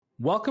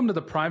Welcome to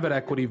the Private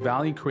Equity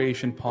Value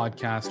Creation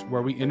Podcast,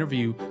 where we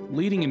interview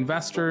leading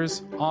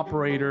investors,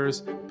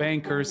 operators,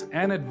 bankers,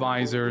 and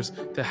advisors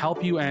to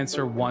help you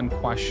answer one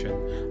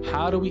question: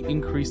 how do we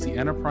increase the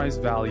enterprise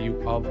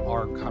value of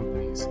our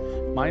companies?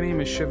 My name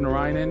is Shiv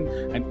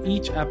Narayanan, and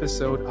each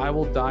episode I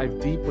will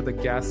dive deep with a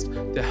guest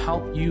to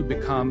help you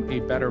become a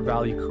better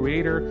value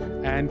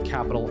creator and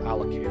capital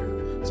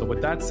allocator. So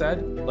with that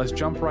said, let's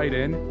jump right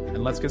in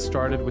and let's get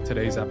started with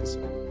today's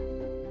episode.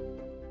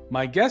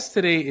 My guest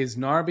today is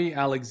Narbe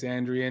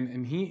Alexandrian,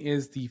 and he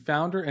is the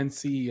founder and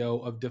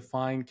CEO of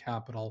Define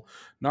Capital.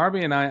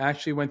 Narbe and I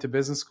actually went to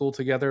business school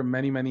together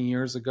many, many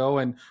years ago,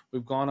 and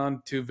we've gone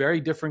on to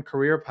very different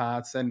career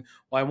paths. And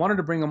I wanted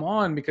to bring him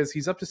on because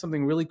he's up to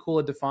something really cool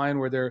at Define,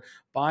 where they're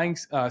buying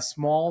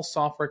small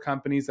software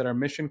companies that are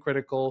mission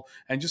critical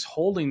and just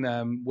holding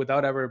them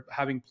without ever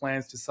having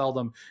plans to sell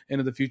them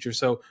into the future.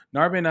 So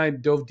Narbe and I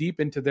dove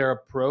deep into their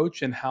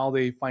approach and how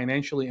they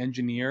financially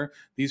engineer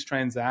these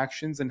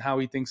transactions and how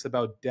he thinks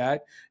about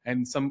debt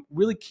and some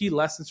really key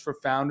lessons for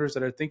founders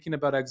that are thinking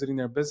about exiting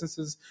their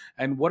businesses,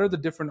 and what are the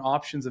different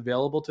options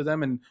available to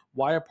them, and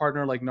why a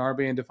partner like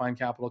Narbe and Define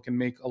Capital can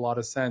make a lot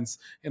of sense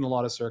in a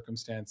lot of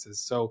circumstances.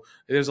 So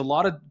there's a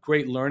lot of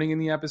great learning in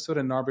the episode,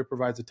 and Narbe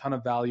provides a ton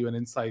of value and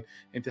insight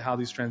into how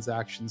these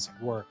transactions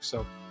work.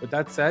 So with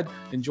that said,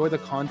 enjoy the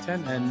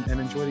content and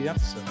enjoy the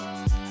episode.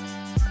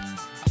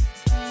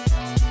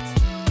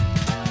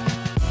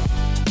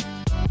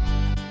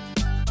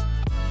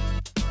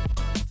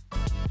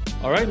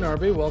 All right,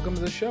 Narbe, welcome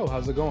to the show.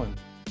 How's it going?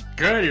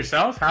 Good.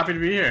 Yourself? Happy to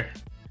be here.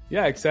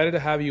 Yeah, excited to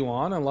have you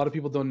on. A lot of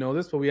people don't know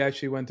this, but we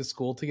actually went to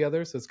school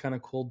together, so it's kind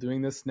of cool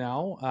doing this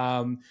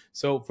now.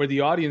 So for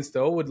the audience,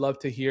 though, would love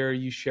to hear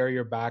you share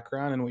your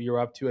background and what you're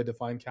up to at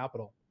Define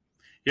Capital.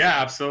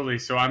 Yeah, absolutely.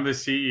 So I'm the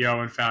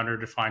CEO and founder of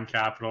Define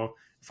Capital.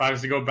 If I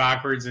was to go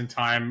backwards in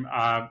time,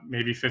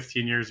 maybe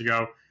 15 years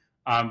ago,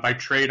 by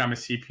trade, I'm a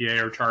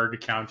CPA or chartered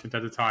accountant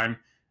at the time,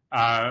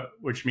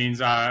 which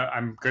means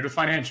I'm good at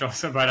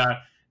financials, but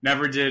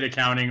never did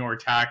accounting or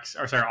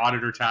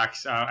audit or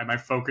tax. My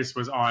focus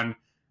was on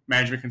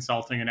management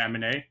consulting and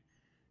M&A.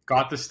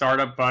 Got the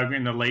startup bug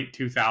in the late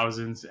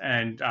 2000s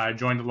and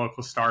joined a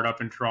local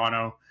startup in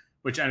Toronto,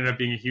 which ended up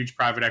being a huge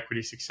private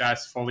equity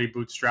success, fully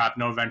bootstrapped,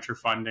 no venture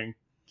funding.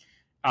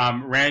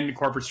 Ran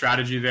corporate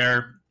strategy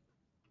there,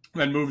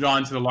 then moved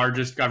on to the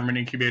largest government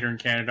incubator in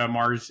Canada,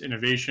 Mars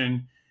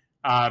Innovation.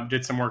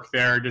 Did some work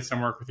there, did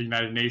some work with the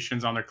United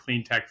Nations on their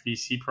clean tech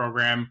VC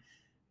program.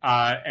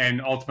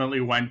 And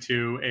ultimately went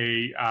to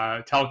a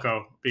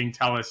telco, being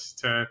TELUS,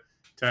 to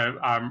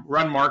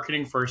run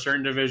marketing for a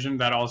certain division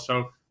that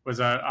also was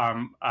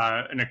an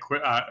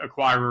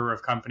acquirer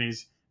of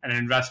companies and an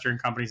investor in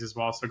companies as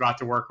well. So got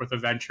to work with the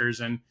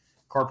ventures and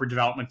corporate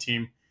development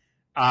team.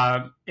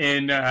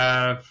 In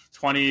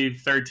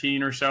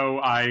 2013 or so,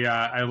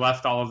 I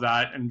left all of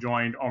that and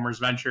joined OMERS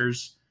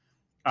Ventures.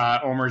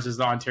 OMERS is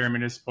the Ontario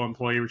Municipal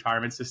Employee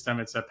Retirement System.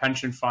 It's a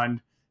pension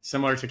fund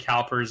similar to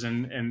CalPERS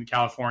in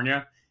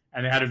California.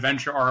 And they had a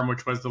venture arm,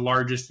 which was the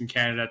largest in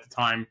Canada at the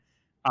time,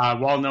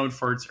 well known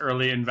for its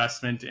early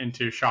investment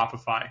into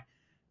Shopify.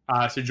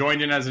 So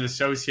joined in as an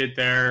associate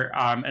there,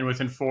 and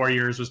within 4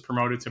 years was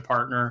promoted to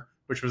partner,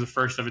 which was the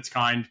first of its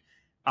kind.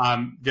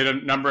 Did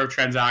a number of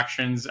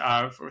transactions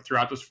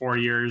throughout those 4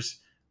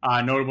 years,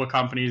 notable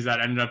companies that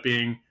ended up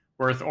being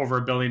worth over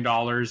 $1 billion,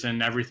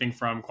 and everything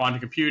from quantum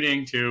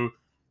computing to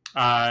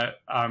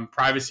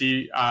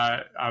privacy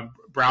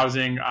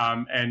browsing,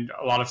 and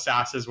a lot of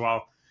SaaS as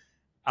well.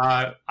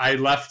 I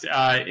left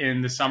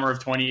in the summer of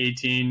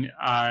 2018.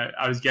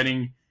 I was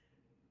getting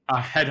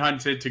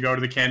headhunted to go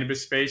to the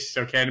cannabis space.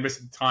 So cannabis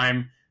at the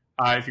time,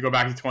 if you go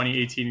back to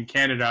 2018 in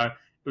Canada,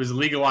 it was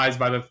legalized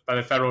by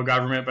the federal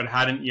government, but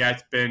hadn't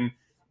yet been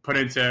put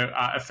into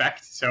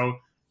effect. So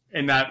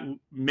in that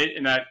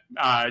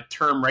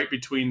term right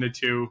between the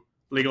two,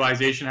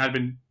 legalization had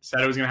been said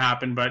it was going to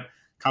happen, but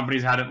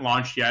companies hadn't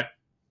launched yet.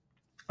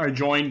 I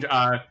joined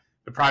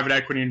the private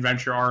equity and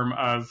venture arm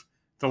of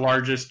the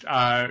largest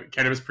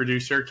cannabis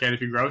producer,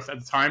 Canopy Growth, at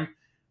the time.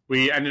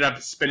 We ended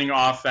up spinning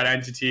off that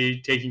entity,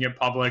 taking it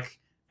public,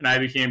 and I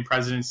became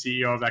president and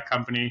CEO of that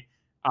company,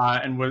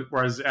 and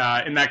was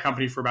in that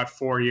company for about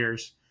 4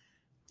 years.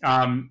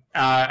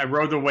 I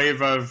rode the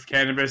wave of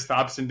cannabis, the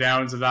ups and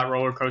downs of that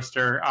roller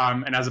coaster,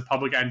 and as a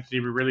public entity,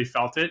 we really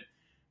felt it.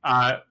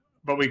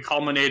 But we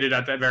culminated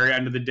at the very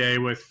end of the day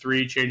with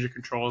 3 change of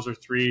controls, or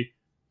 3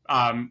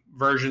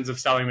 versions of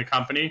selling the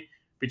company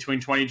between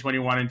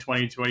 2021 and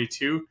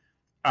 2022.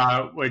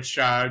 Which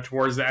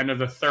towards the end of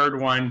the third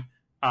one,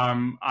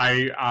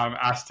 I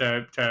asked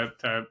to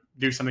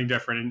do something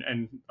different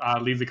and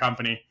leave the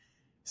company.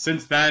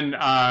 Since then,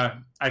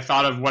 I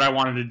thought of what I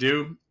wanted to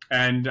do,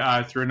 and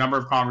through a number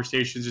of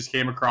conversations, just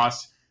came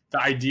across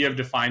the idea of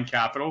Define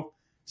Capital.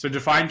 So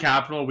Define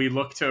Capital, we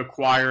look to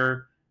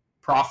acquire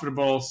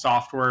profitable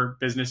software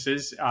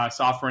businesses,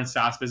 software and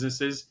SaaS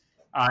businesses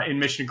in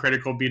mission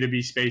critical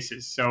B2B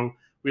spaces. So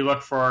we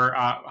look for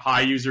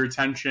high user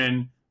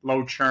retention,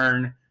 low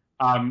churn,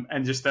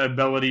 and just the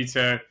ability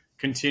to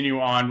continue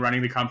on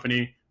running the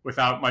company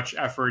without much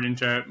effort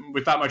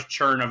without much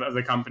churn of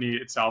the company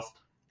itself,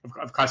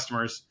 of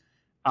customers.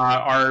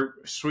 Our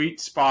sweet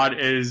spot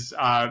is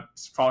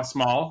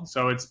small,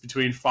 so it's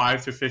between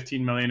 5 to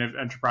 15 million of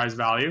enterprise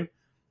value.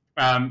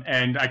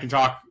 And I can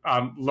talk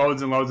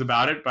loads and loads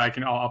about it, but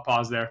I'll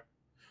pause there.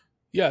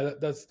 Yeah,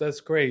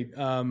 that's great.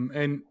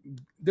 And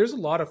there's a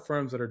lot of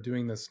firms that are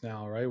doing this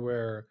now, right?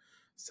 Where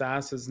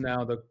SaaS is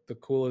now the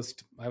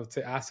coolest, I would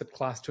say, asset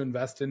class to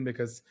invest in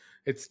because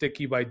it's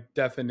sticky by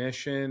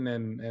definition,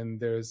 and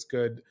there's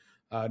good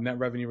net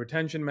revenue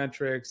retention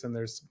metrics, and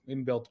there's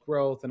inbuilt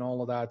growth and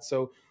all of that.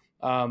 So,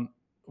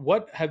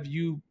 what have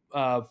you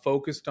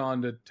focused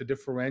on to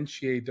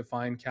differentiate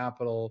Defined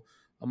Capital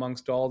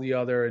amongst all the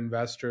other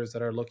investors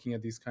that are looking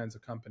at these kinds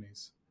of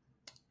companies?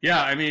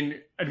 Yeah, I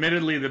mean,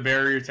 admittedly, the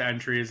barrier to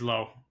entry is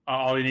low.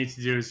 All you need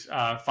to do is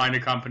find a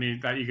company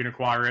that you can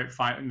acquire it,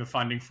 find the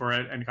funding for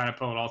it, and kind of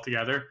pull it all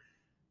together.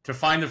 To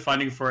find the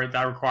funding for it,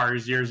 that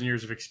requires years and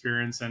years of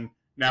experience and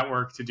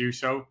network to do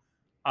so.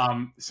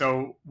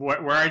 So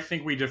where I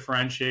think we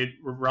differentiate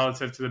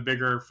relative to the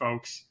bigger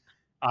folks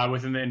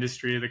within the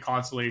industry, the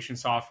Constellation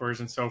softwares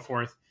and so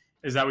forth,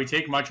 is that we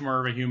take much more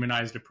of a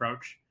humanized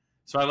approach.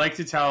 So I like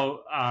to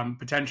tell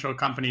potential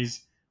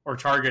companies or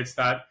targets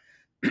that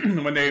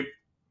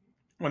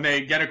when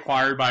they get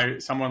acquired by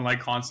someone like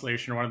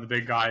Constellation or one of the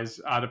big guys,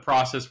 the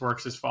process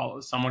works as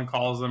follows. Someone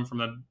calls them from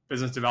the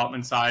business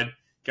development side,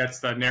 gets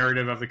the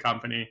narrative of the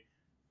company.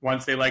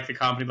 Once they like the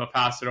company, they'll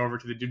pass it over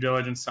to the due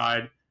diligence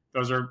side.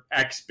 Those are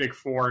ex-Big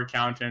Four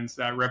accountants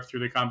that rip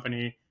through the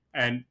company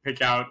and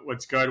pick out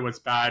what's good, what's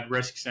bad,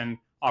 risks and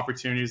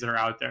opportunities that are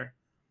out there.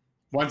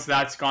 Once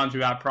that's gone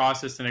through that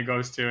process, then it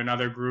goes to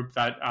another group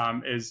that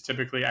is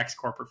typically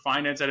ex-corporate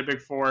finance at a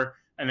Big Four,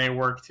 and they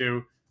work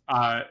to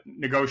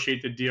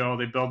negotiate the deal.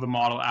 They build the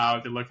model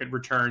out. They look at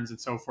returns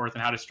and so forth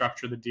and how to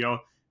structure the deal,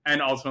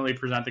 and ultimately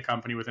present the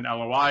company with an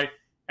LOI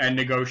and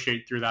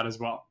negotiate through that as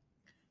well.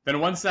 Then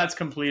once that's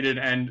completed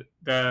and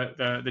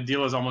the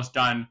deal is almost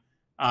done,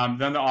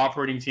 then the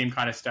operating team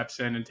kind of steps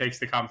in and takes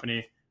the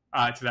company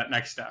to that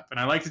next step. And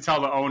I like to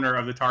tell the owner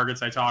of the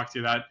targets I talk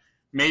to that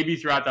maybe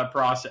throughout that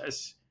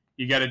process,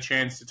 you get a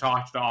chance to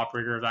talk to the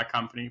operator of that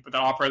company. But the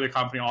operator of the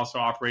company also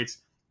operates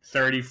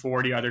 30,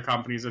 40 other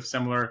companies of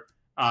similar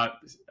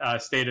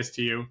status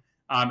to you.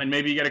 And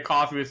maybe you get a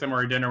coffee with them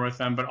or a dinner with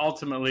them. But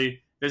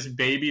ultimately, this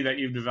baby that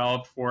you've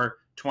developed for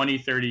 20,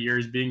 30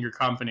 years being your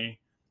company,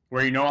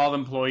 where you know all the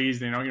employees,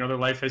 you know their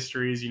life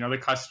histories, you know the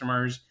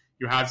customers,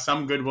 you have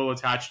some goodwill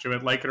attached to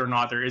it. Like it or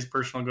not, there is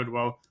personal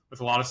goodwill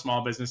with a lot of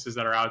small businesses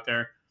that are out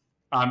there.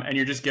 And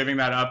you're just giving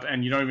that up,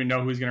 and you don't even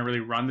know who's going to really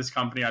run this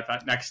company at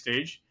that next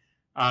stage.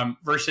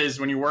 Versus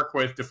when you work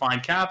with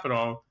Defined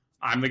Capital,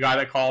 I'm the guy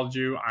that called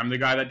you. I'm the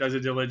guy that does the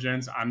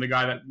diligence. I'm the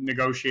guy that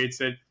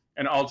negotiates it.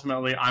 And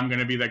ultimately, I'm going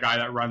to be the guy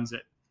that runs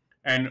it.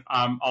 And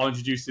I'll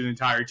introduce the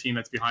entire team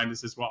that's behind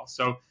this as well.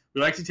 So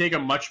we like to take a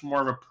much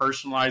more of a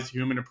personalized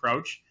human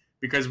approach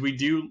because we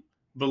do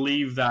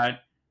believe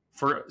that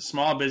for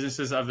small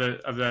businesses of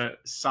the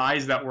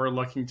size that we're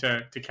looking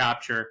to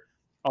capture,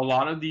 a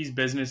lot of these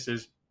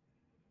businesses,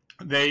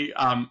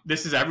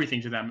 this is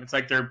everything to them. It's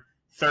like their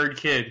third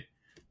kid.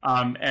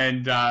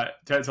 And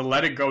to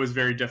let it go is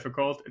very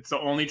difficult. It's the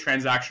only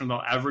transaction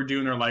they'll ever do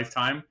in their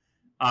lifetime.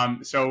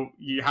 So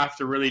you have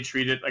to really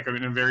treat it like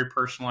in a very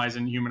personalized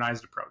and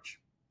humanized approach.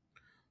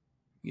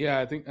 Yeah,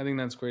 I think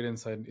that's great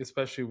insight,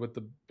 especially with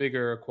the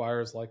bigger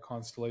acquirers like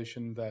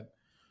Constellation that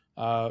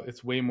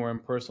it's way more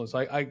impersonal.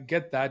 So I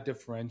get that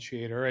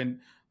differentiator. And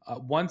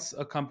once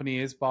a company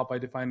is bought by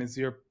Defined, is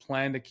there a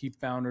plan to keep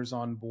founders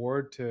on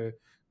board to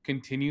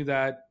continue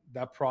that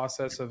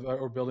process of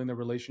or building the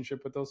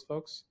relationship with those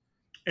folks?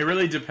 It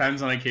really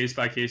depends on a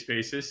case-by-case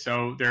basis.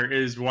 So there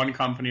is one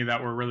company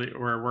that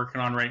we're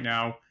working on right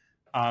now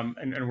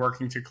and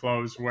working to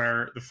close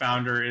where the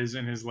founder is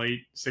in his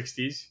late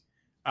 60s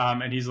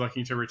and he's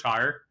looking to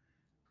retire.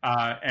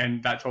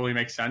 And that totally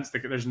makes sense.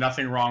 There's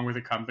nothing wrong with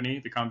the company.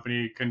 The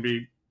company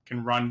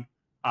can run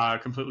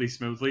completely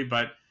smoothly,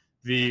 but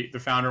the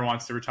founder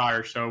wants to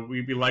retire. So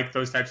we like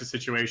those types of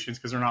situations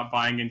because we're not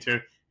buying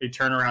into a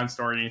turnaround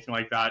story or anything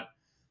like that.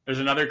 There's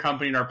another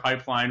company in our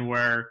pipeline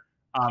where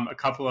a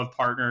couple of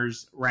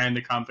partners ran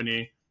the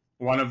company.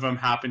 One of them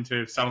happened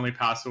to suddenly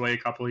pass away a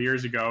couple of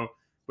years ago,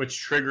 which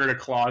triggered a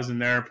clause in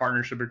their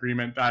partnership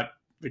agreement that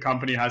the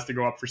company has to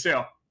go up for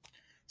sale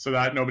so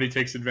that nobody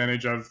takes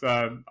advantage of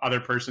the other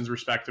person's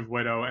respective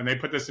widow. And they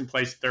put this in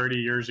place 30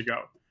 years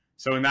ago.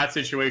 So in that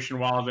situation,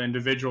 while the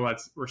individual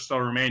that's still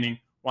remaining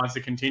wants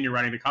to continue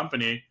running the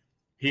company,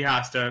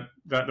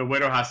 the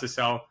widow has to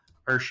sell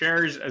her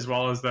shares as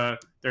well as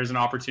there's an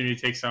opportunity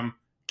to take some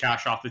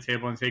cash off the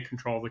table and take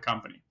control of the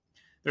company.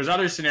 There's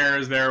other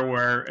scenarios there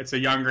where it's a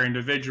younger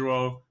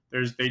individual.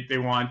 They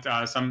want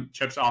some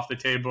chips off the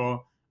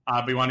table.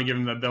 But we want to give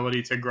them the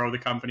ability to grow the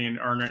company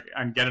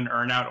and get an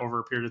earnout over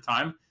a period of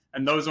time.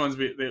 And those ones,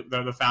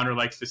 the founder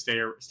likes to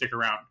stick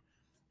around.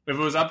 If it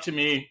was up to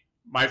me,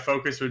 my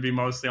focus would be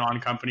mostly on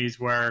companies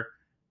where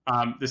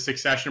the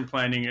succession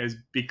planning is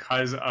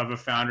because of a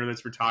founder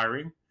that's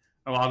retiring.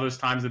 A lot of those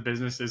times the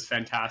business is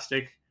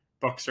fantastic,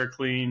 books are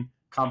clean,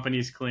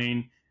 company's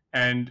clean,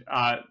 and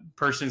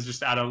person's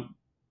just at a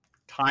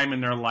time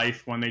in their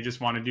life when they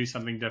just want to do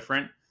something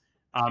different.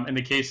 In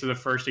the case of the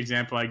first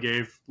example I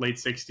gave, late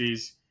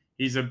 60s,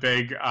 he's a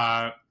big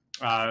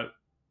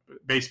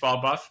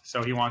baseball buff,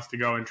 so he wants to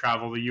go and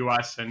travel the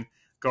U.S. and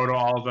go to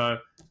all the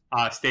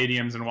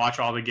stadiums and watch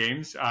all the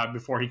games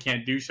before he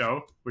can't do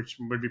so, which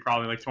would be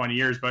probably like 20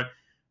 years. But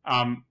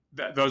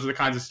those are the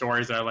kinds of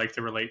stories that I like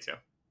to relate to.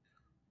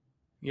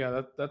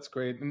 Yeah, that's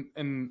great.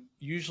 And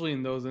usually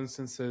in those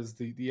instances,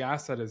 the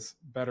asset is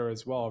better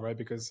as well, right?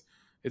 Because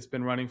it's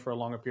been running for a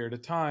longer period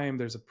of time.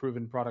 There's a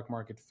proven product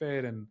market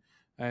fit, and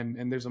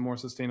there's a more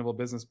sustainable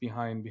business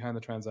behind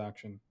the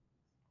transaction.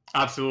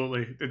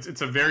 Absolutely.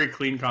 It's a very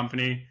clean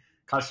company.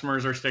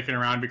 Customers are sticking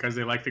around because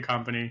they like the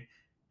company.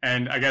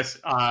 And I guess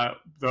how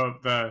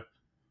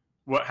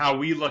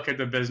we look at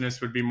the business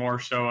would be more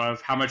so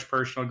of how much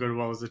personal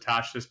goodwill is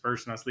attached to this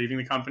person that's leaving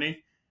the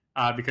company,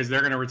 because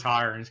they're going to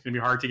retire, and it's going to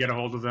be hard to get a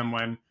hold of them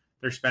when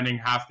they're spending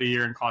half the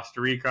year in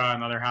Costa Rica,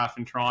 another half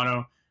in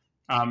Toronto.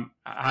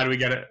 How do we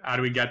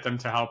get them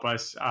to help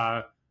us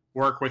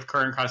work with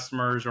current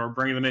customers, or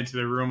bring them into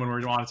the room when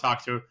we want to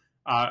talk to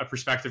a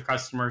prospective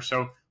customer?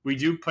 So we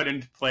do put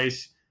into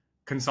place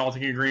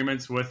consulting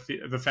agreements with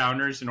the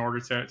founders in order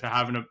to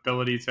have an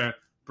ability to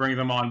bring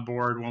them on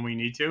board when we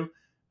need to.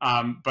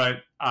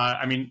 But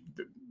I mean,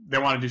 they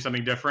want to do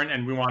something different,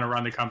 and we want to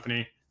run the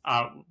company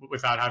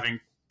without having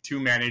two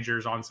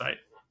managers on site.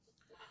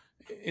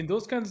 In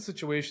those kinds of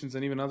situations,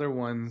 and even other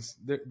ones,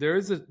 there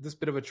is this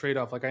bit of a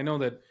trade-off. Like, I know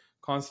that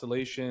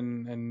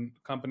Constellation and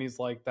companies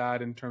like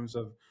that, in terms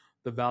of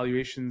the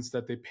valuations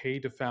that they pay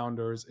to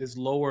founders, is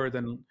lower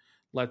than,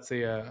 let's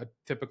say, a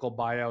typical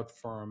buyout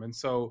firm. And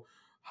so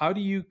how do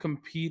you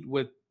compete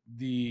with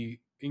the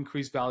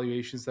increased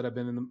valuations that have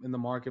been in the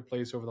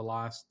marketplace over the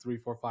last 3,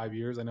 4, 5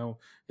 years? I know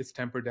it's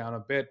tempered down a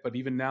bit, but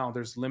even now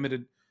there's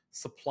limited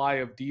supply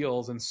of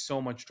deals and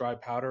so much dry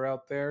powder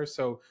out there.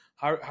 So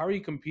how are you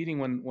competing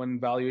when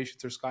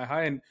valuations are sky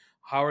high, and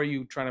how are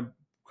you trying to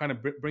kind of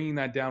bringing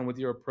that down with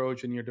your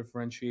approach and your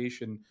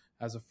differentiation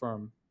as a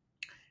firm?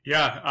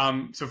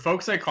 Yeah. So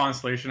folks at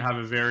Constellation have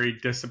a very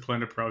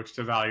disciplined approach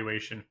to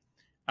valuation.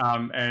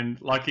 And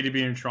lucky to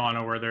be in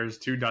Toronto, where there's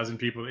 24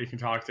 people that you can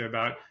talk to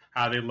about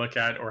how they look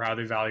at or how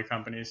they value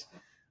companies.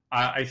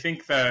 I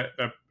think the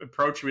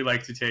approach we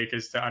like to take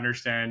is to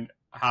understand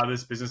how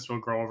this business will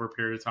grow over a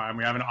period of time.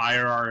 We have an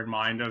IRR in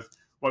mind of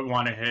what we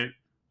want to hit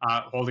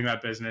holding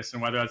that business,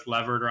 and whether that's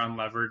levered or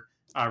unlevered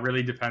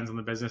really depends on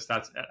the business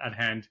that's at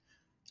hand.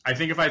 I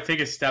think if I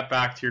take a step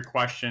back to your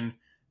question,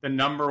 the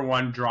number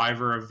one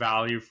driver of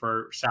value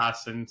for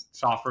SaaS and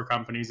software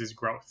companies is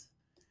growth.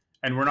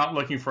 And we're not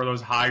looking for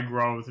those high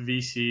growth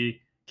VC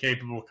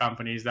capable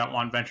companies that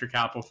want venture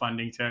capital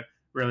funding to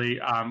really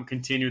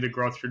continue the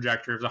growth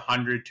trajectory of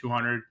 100,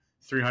 200,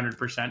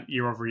 300%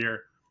 year over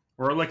year.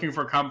 We're looking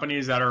for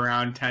companies that are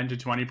around 10 to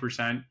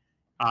 20%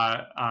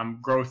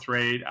 growth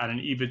rate at an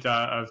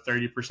EBITDA of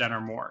 30%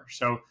 or more.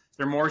 So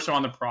they're more so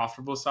on the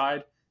profitable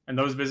side, and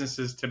those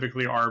businesses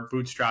typically are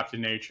bootstrapped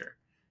in nature.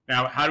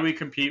 Now, how do we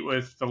compete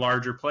with the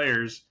larger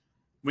players?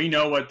 We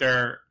know what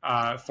their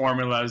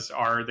formulas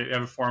are. They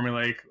have a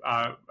formulaic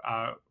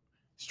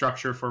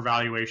structure for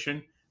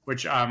valuation,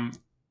 which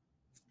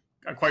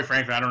quite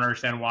frankly, I don't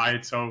understand why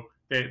it's so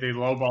they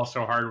lowball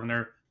so hard when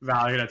they're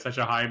valued at such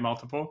a high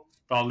multiple.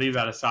 But I'll leave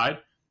that aside.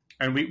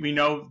 And we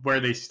know where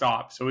they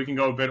stop, so we can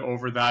go a bit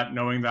over that,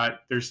 knowing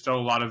that there's still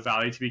a lot of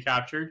value to be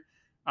captured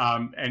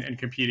and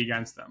compete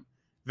against them.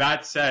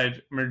 That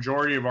said,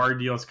 majority of our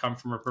deals come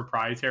from a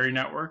proprietary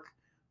network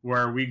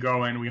where we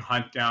go and we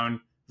hunt down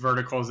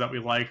verticals that we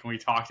like, and we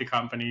talk to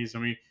companies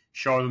and we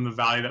show them the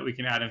value that we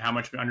can add and how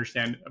much we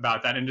understand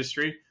about that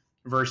industry,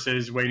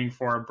 versus waiting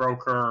for a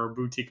broker or a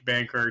boutique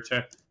banker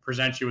to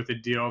present you with a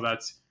deal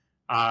that's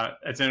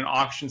it's in an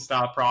auction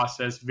style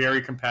process,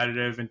 very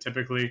competitive, and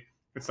typically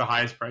it's the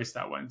highest price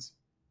that wins.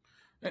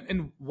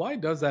 And why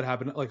does that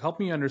happen? Like, help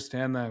me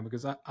understand that,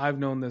 because I've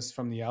known this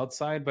from the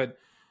outside, but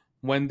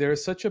when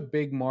there's such a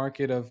big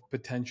market of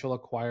potential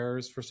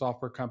acquirers for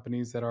software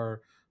companies that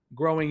are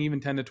growing even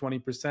 10 to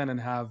 20% and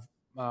have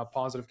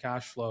positive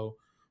cash flow,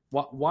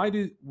 why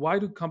do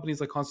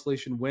companies like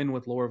Constellation win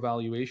with lower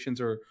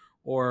valuations, or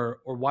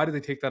why do they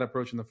take that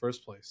approach in the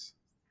first place?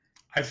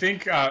 I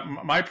think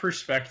my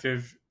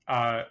perspective,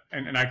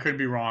 and I could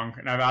be wrong,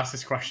 and I've asked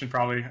this question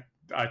probably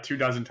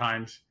 24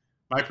 times.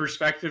 My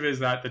perspective is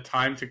that the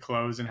time to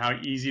close and how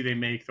easy they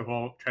make the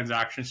whole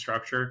transaction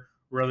structure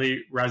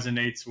really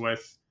resonates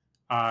with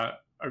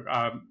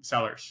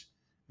sellers.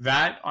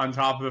 That, on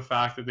top of the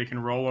fact that they can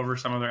roll over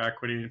some of their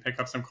equity and pick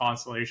up some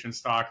Constellation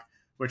stock,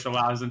 which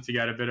allows them to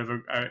get a bit of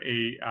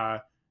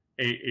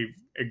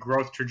a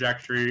growth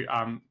trajectory,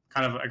 kind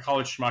of, I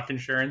call it schmuck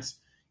insurance.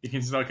 You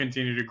can still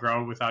continue to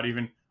grow without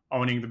even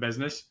owning the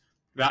business.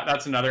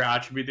 That's another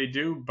attribute they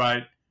do,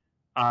 but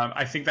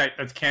I think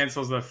that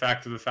cancels the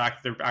effect of the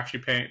fact that they're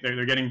actually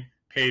they're getting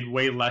paid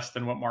way less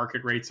than what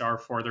market rates are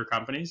for their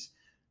companies.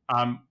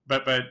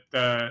 But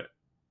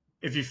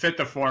if you fit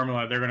the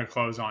formula, they're going to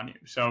close on you.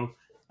 So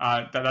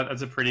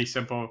that's a pretty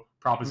simple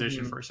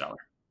proposition for a seller.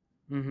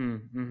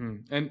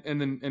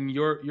 And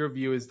your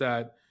view is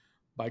that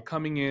by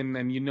coming in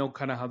and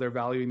kind of how they're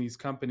valuing these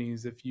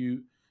companies, if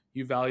you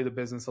value the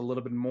business a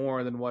little bit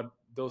more than what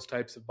those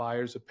types of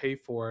buyers would pay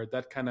for,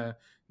 that kind of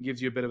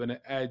gives you a bit of an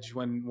edge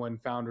when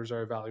founders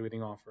are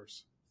evaluating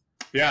offers.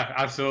 Yeah,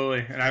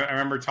 absolutely. And I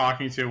remember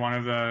talking to one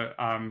of the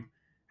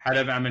head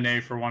of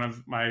M&A for one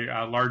of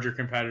my larger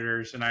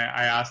competitors, and I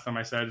asked them,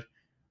 I said,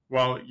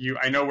 well,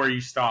 I know where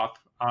you stop,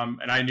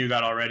 and I knew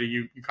that already.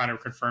 You kind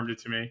of confirmed it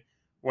to me.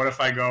 What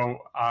if I go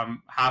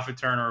half a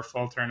turn or a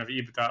full turn of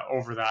EBITDA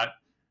over that,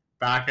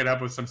 back it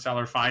up with some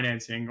seller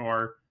financing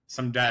or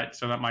some debt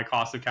so that my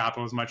cost of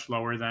capital is much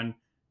lower than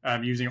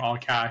using all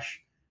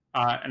cash,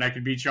 and I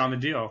could beat you on the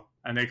deal?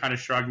 And they kind of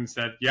shrugged and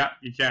said, yeah,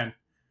 you can.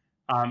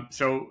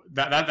 So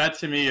that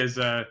to me is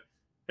the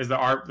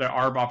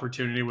ARB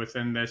opportunity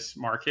within this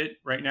market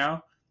right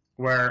now,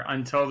 where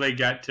until they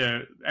get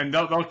to, and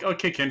they'll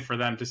kick in for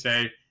them to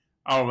say,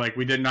 oh, like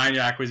we did 90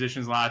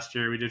 acquisitions last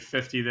year, we did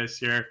 50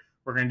 this year,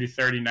 we're going to do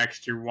 30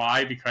 next year.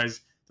 Why?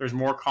 Because there's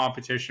more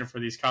competition for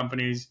these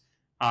companies,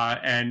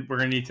 and we're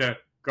going to need to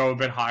go a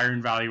bit higher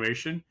in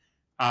valuation.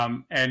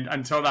 And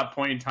until that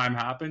point in time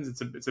happens,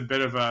 it's a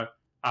bit of a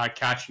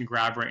catch and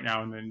grab right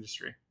now in the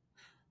industry.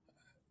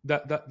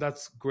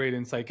 That's great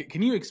insight.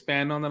 Can you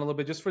expand on that a little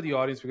bit, just for the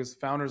audience, because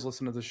founders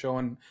listen to the show,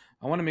 and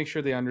I want to make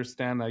sure they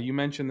understand that you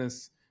mentioned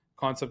this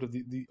concept of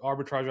the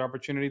arbitrage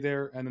opportunity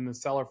there, and then the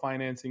seller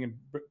financing and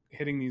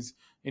hitting these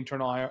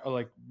internal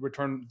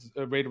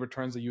rate of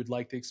returns that you'd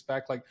like to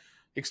expect. Like,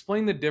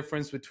 explain the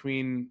difference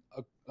between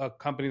a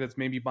company that's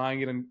maybe buying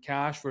it in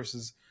cash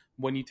versus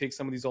when you take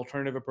some of these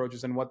alternative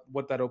approaches, and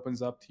what that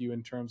opens up to you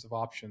in terms of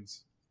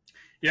options.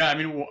 Yeah, I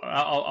mean,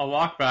 I'll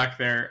walk back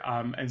there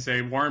and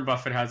say Warren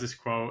Buffett has this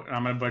quote, and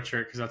I'm going to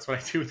butcher it because that's what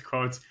I do with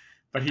quotes.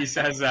 But he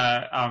says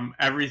that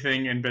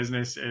everything in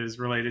business is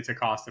related to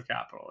cost of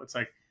capital. It's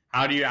like,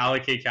 how do you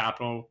allocate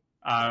capital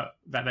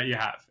that you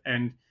have?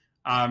 And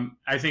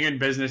I think in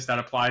business that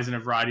applies in a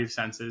variety of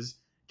senses.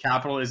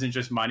 Capital isn't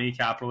just money.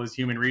 Capital is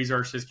human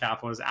resources.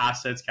 Capital is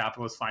assets.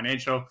 Capital is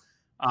financial.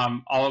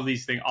 All of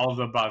these things, all of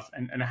the above.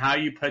 And how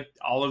you put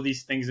all of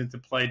these things into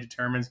play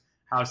determines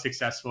how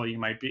successful you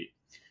might be.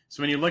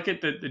 So when you look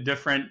at the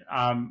different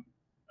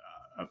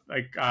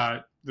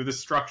the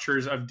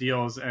structures of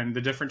deals and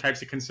the different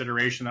types of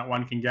consideration that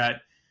one can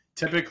get,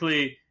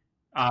 typically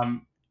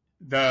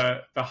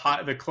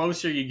the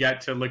closer you get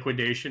to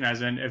liquidation,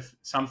 as in if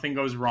something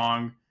goes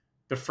wrong,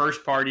 the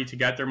first party to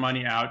get their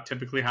money out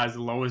typically has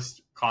the lowest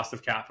cost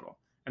of capital,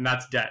 and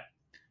that's debt.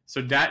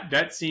 So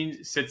debt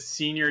sits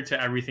senior to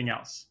everything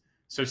else.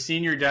 So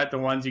senior debt, the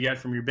ones you get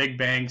from your big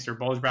banks or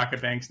bulge bracket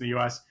banks in the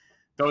U.S.,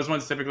 those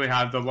ones typically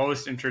have the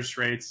lowest interest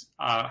rates,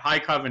 high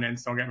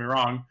covenants, don't get me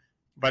wrong,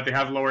 but they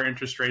have lower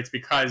interest rates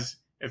because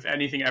if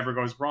anything ever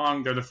goes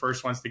wrong, they're the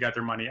first ones to get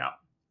their money out.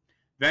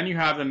 Then you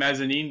have the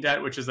mezzanine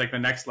debt, which is like the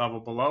next level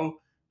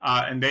below,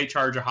 and they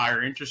charge a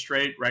higher interest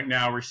rate. Right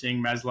now, we're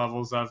seeing mezz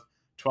levels of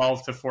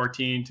 12 to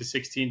 14 to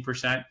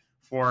 16%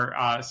 for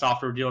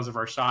software deals of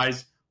our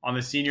size. On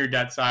the senior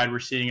debt side, we're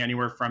seeing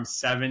anywhere from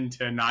 7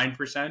 to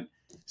 9%.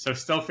 So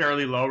still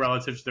fairly low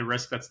relative to the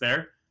risk that's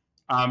there.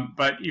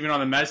 But even on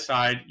the mezz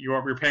side,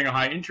 you're paying a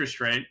high interest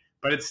rate,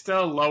 but it's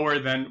still lower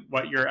than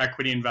what your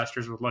equity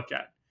investors would look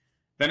at.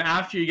 Then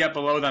after you get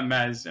below that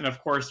mezz, and of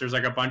course there's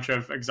like a bunch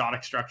of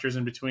exotic structures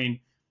in between,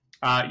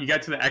 you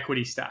get to the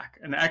equity stack.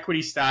 And the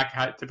equity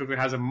stack typically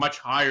has a much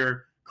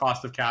higher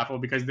cost of capital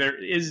because there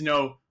is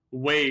no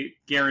way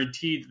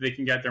guaranteed that they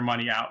can get their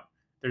money out.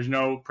 There's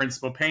no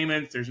principal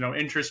payments, there's no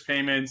interest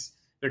payments.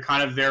 They're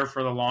kind of there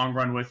for the long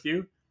run with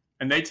you.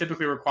 And they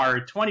typically require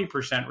a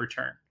 20%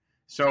 return.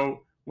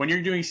 So when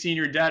you're doing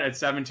senior debt at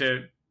 7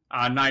 to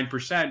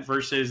 9%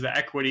 versus the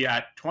equity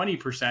at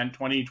 20%,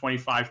 20,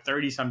 25,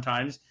 30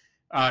 sometimes,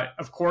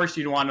 of course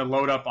you'd want to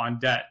load up on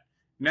debt.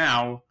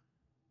 Now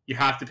you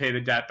have to pay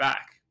the debt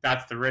back.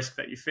 That's the risk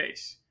that you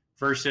face.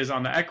 Versus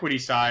on the equity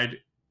side,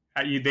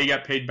 they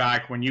get paid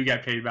back when you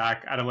get paid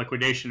back at a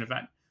liquidation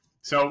event.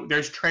 So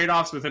there's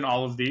trade-offs within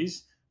all of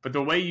these, but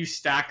the way you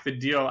stack the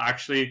deal,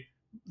 actually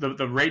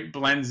the rate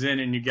blends in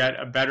and you get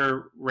a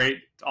better rate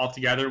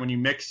altogether when you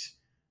mix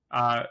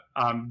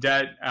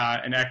debt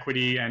and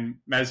equity and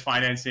mezz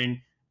financing.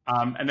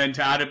 And then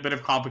to add a bit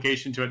of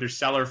complication to it, there's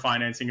seller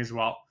financing as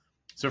well.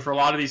 So for a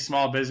lot of these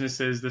small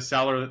businesses, the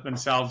seller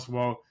themselves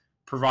will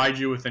provide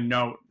you with a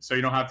note, so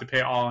you don't have to pay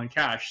all in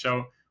cash.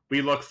 So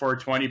we look for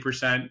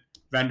 20%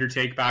 vendor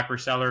take back or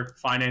seller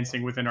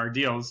financing within our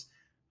deals.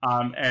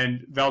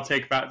 And they'll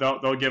take back,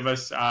 they'll give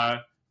us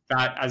that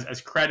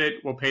as credit.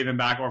 We'll pay them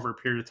back over a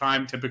period of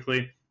time,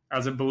 typically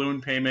as a balloon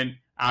payment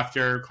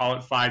after, call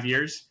it 5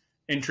 years.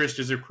 Interest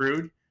is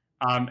accrued,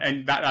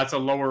 and that's a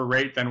lower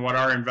rate than what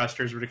our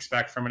investors would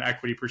expect from an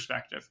equity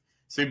perspective.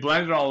 So you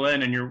blend it all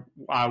in, and your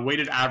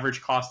weighted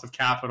average cost of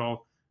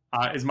capital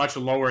is much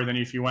lower than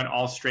if you went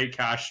all straight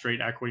cash,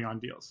 straight equity on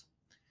deals.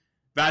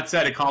 That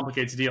said, it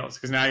complicates deals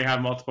because now you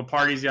have multiple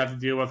parties you have to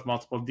deal with,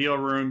 multiple deal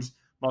rooms,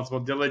 multiple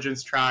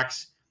diligence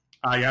tracks.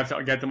 You have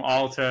to get them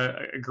all to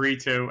agree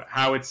to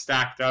how it's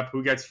stacked up,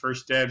 who gets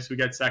first dibs, who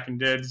gets second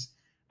dibs.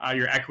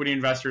 Your equity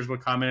investors will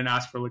come in and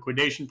ask for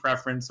liquidation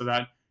preference so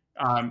that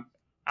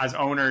as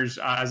owners,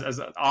 as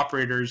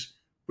operators,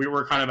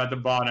 we're kind of at the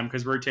bottom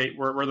because we're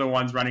the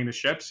ones running the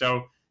ship.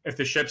 So if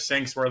the ship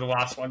sinks, we're the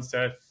last ones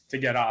to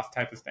get off,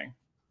 type of thing.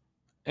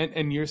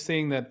 And you're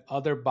saying that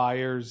other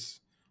buyers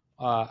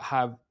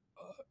have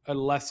a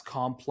less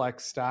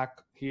complex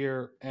stack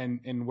here,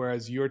 and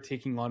whereas you're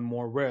taking on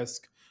more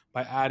risk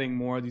by adding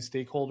more of these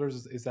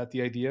stakeholders, is that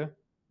the idea?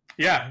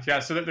 Yeah.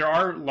 So that there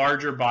are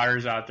larger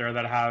buyers out there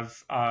that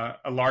have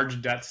a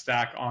large debt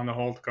stack on the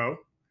holdco,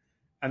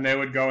 and they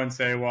would go and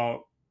say,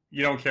 well,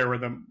 you don't care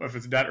if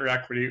it's debt or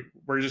equity,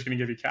 we're just going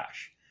to give you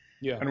cash.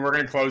 Yeah. And we're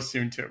going to close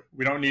soon too.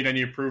 We don't need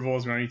any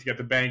approvals. We don't need to get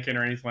the bank in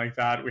or anything like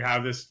that. We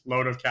have this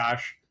load of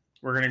cash.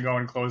 We're going to go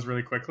and close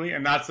really quickly.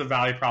 And that's the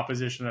value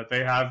proposition that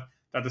they have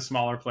that the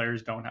smaller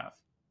players don't have.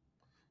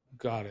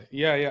 Got it.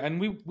 Yeah. And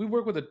we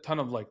work with a ton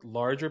of like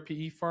larger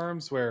PE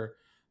firms where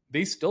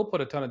they still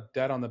put a ton of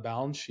debt on the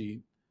balance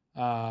sheet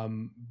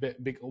when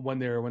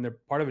they're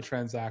part of a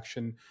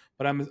transaction.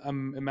 But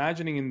I'm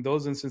imagining in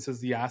those instances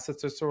the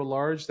assets are so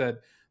large that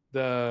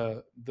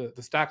the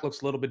stack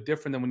looks a little bit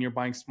different than when you're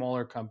buying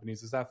smaller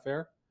companies. Is that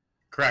fair?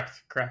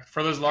 Correct.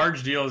 For those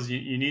large deals,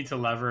 you need to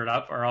lever it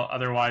up, or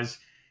otherwise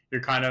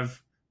you're kind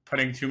of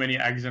putting too many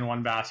eggs in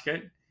one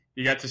basket.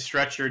 You get to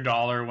stretch your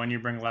dollar when you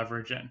bring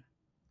leverage in.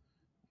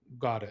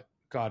 Got it.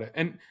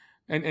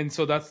 And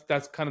so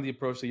that's kind of the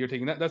approach that you're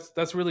taking.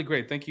 That's really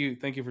great. Thank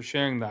you for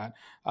sharing that.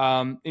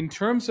 In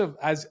terms of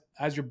as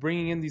you're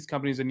bringing in these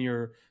companies and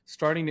you're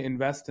starting to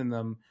invest in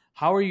them,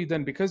 how are you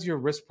then, because your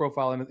risk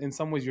profile, and in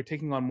some ways you're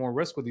taking on more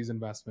risk with these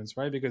investments,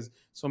 right? Because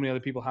so many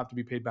other people have to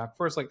be paid back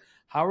first. Like,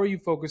 how are you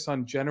focused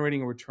on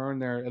generating a return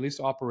there, at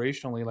least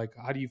operationally? Like,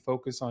 how do you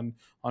focus on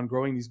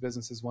growing these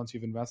businesses once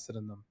you've invested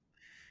in them?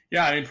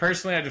 Yeah, I mean,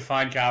 personally, at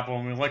Defined Capital,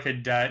 when we look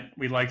at debt,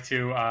 we like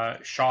to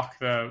shock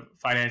the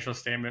financial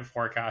statement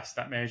forecast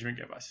that management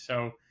give us.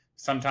 So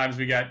sometimes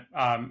we get,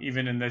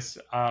 even in this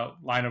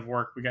line of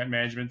work, we get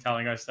management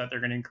telling us that they're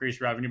going to increase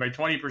revenue by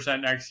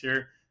 20% next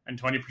year and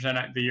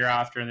 20% the year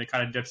after, and it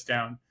kind of dips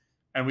down.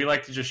 And we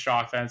like to just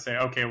shock that and say,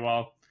 okay,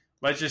 well,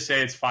 let's just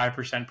say it's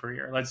 5% per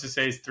year. Let's just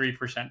say it's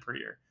 3% per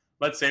year.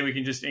 Let's say we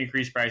can just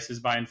increase prices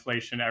by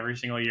inflation every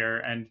single year,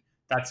 and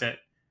that's it.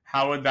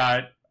 How would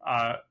that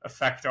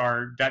affect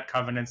our debt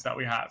covenants that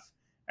we have?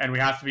 And we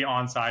have to be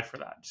on side for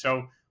that.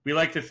 So we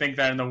like to think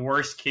that in the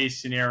worst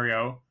case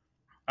scenario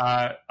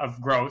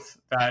of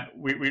growth, that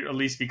we'd at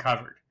least be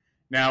covered.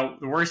 Now,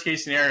 the worst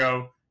case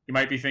scenario, you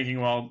might be thinking,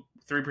 well,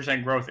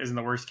 3% growth isn't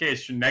the worst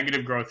case.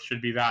 Negative growth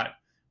should be that.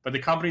 But the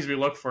companies we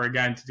look for,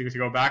 again, to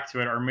go back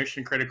to it, are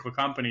mission critical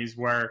companies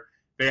where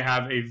they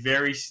have a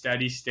very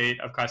steady state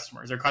of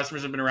customers. Their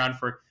customers have been around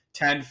for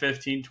 10,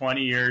 15,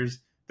 20 years.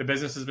 The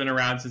business has been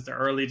around since the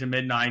early to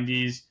mid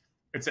 90s.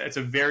 It's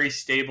a very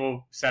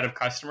stable set of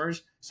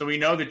customers. So we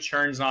know the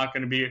churn's not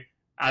going to be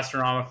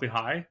astronomically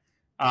high.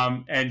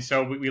 And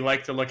so we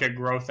like to look at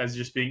growth as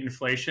just being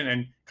inflation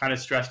and kind of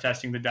stress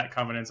testing the debt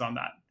covenants on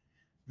that.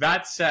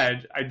 That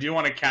said, I do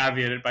want to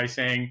caveat it by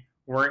saying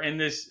we're in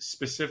this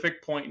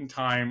specific point in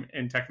time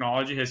in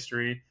technology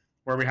history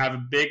where we have a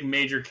big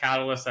major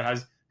catalyst that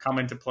has come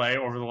into play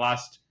over the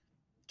last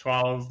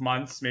 12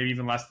 months, maybe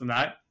even less than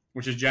that,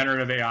 which is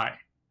generative AI.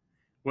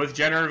 With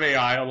generative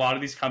AI, a lot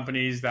of these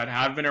companies that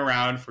have been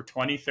around for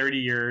 20, 30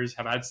 years,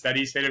 have had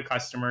steady state of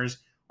customers,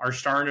 are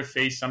starting to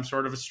face some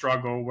sort of a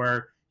struggle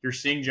where you're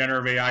seeing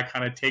generative AI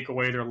kind of take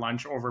away their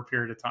lunch over a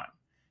period of time.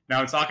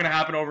 Now, it's not going to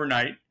happen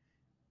overnight,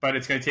 but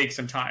it's going to take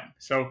some time.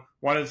 So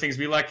one of the things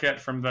we look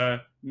at from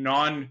the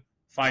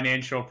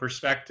non-financial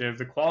perspective,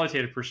 the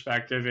qualitative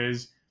perspective,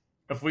 is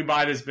if we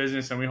buy this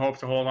business and we hope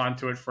to hold on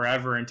to it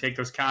forever and take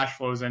those cash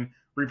flows and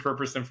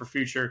repurpose them for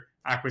future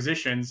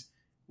acquisitions,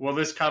 will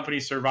this company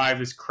survive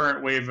this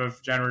current wave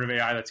of generative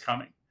AI that's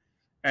coming?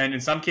 And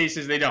in some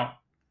cases, they don't.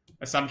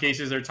 In some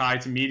cases, they're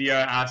tied to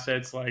media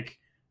assets, like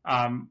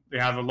they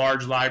have a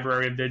large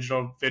library of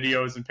digital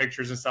videos and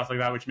pictures and stuff like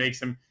that, which makes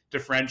them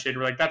differentiated.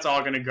 We're like, that's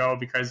all going to go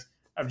because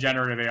of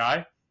generative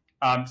AI.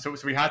 So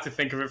we have to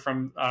think of it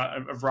from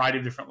a variety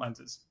of different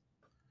lenses.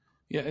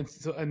 Yeah,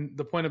 and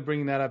the point of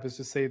bringing that up is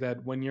to say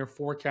that when you're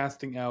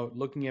forecasting out,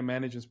 looking at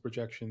management's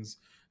projections,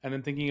 and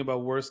then thinking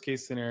about worst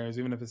case scenarios,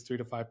 even if it's 3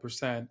 to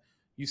 5%,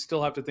 you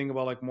still have to think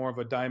about like more of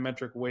a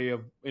diametric way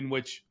in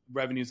which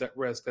revenue's at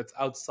risk that's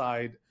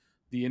outside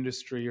the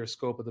industry or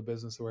scope of the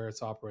business where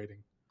it's operating.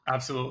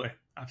 Absolutely.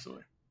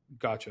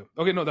 Gotcha.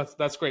 Okay, no,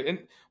 that's great. And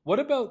what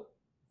about,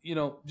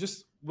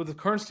 just with the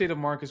current state of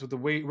markets, with the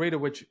rate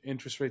at which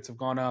interest rates have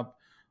gone up,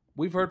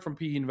 we've heard from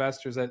PE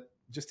investors that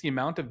just the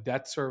amount of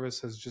debt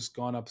service has just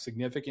gone up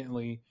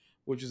significantly,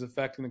 which is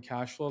affecting the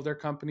cash flow of their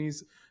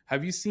companies.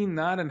 Have you seen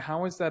that, and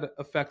how has that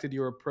affected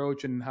your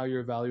approach and how you're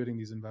evaluating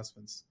these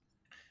investments?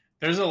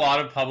 There's a lot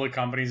of public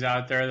companies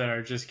out there that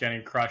are just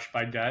getting crushed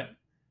by debt.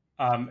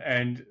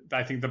 And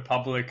I think the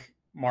public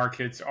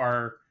markets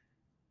are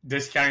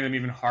discounting them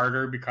even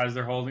harder because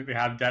they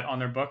have debt on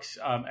their books,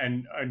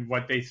 and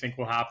what they think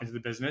will happen to the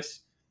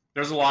business.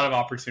 there's a lot of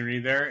opportunity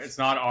there. It's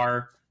not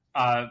our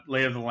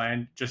lay of the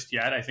land just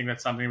yet. I think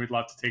that's something we'd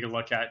love to take a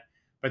look at.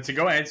 But to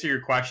go answer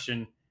your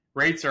question,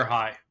 rates are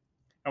high.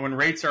 And when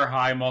rates are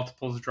high,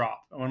 multiples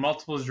drop. And when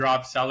multiples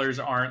drop, sellers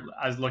aren't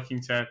as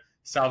looking to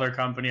sell their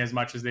company as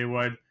much as they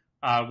would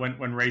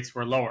when rates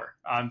were lower.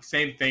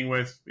 Same thing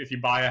with if you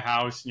buy a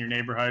house in your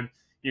neighborhood,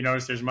 you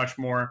notice there's much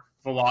more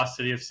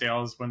velocity of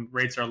sales when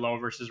rates are low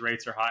versus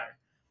rates are higher.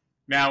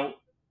 Now,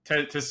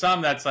 to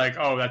some, that's like,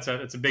 oh, that's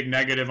a big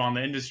negative on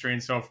the industry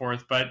and so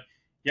forth. But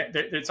yeah,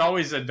 it's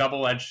always a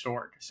double-edged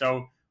sword.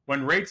 So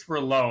when rates were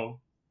low,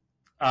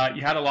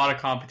 you had a lot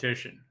of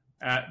competition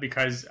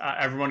because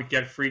everyone could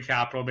get free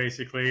capital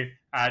basically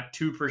at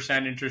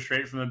 2% interest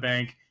rate from the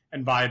bank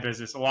and buy a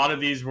business. A lot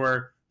of these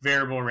were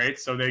variable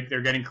rates, so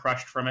they're getting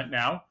crushed from it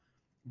now.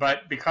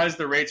 But because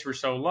the rates were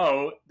so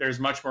low, there's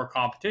much more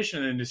competition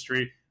in the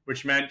industry,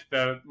 which meant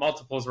the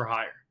multiples were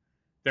higher.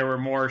 There were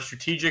more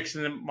strategics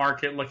in the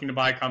market looking to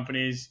buy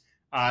companies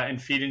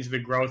and feed into the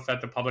growth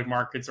that the public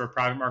markets or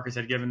private markets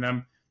had given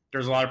them.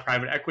 There's a lot of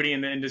private equity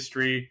in the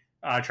industry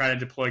trying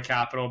to deploy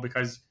capital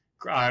because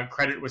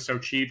credit was so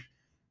cheap,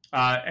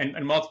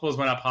 and multiples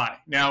went up high.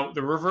 Now,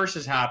 the reverse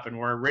has happened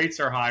where rates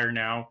are higher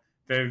now.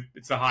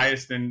 It's the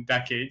highest in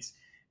decades.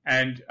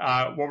 And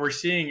what we're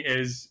seeing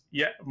is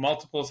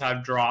multiples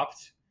have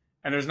dropped,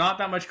 and there's not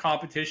that much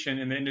competition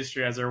in the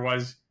industry as there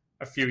was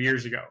a few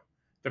years ago.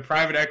 The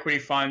private equity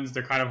funds,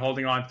 they're kind of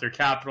holding on to their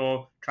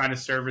capital, trying to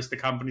service the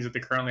companies that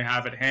they currently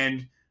have at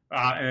hand,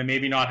 and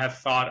maybe not have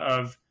thought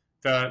of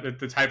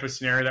the type of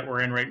scenario that we're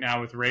in right now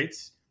with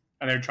rates.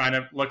 And they're trying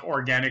to look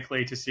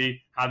organically to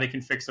see how they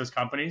can fix those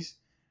companies.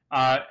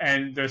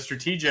 And the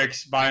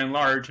strategics, by and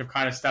large, have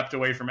kind of stepped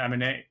away from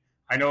M&A.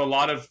 I know a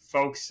lot of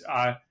folks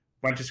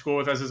went to school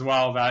with us as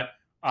well that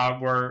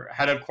were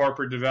head of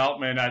corporate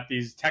development at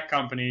these tech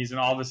companies, and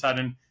all of a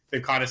sudden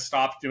they've kind of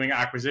stopped doing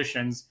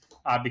acquisitions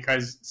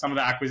because some of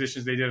the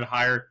acquisitions they did at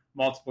higher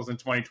multiples in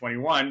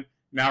 2021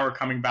 now are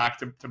coming back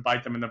to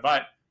bite them in the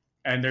butt.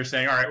 And they're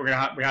saying, all right,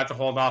 we have to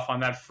hold off on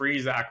that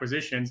freeze of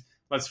acquisitions.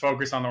 Let's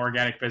focus on the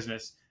organic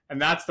business.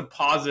 And that's the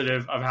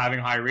positive of having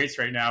high rates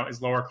right now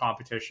is lower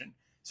competition.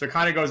 So it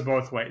kind of goes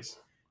both ways.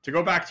 To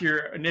go back to your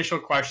initial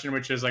question,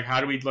 which is like,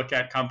 how do we look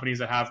at companies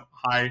that have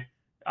high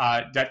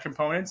debt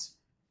components?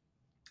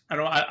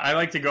 I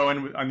like to go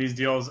in on these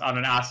deals on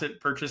an asset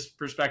purchase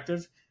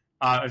perspective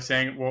of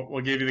saying,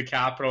 we'll give you the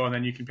capital and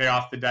then you can pay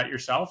off the debt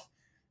yourself.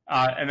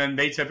 And then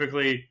they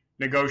typically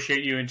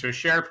negotiate you into a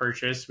share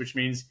purchase, which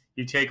means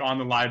you take on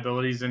the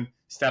liabilities and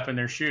step in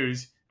their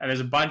shoes. And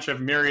there's a bunch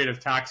of myriad of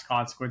tax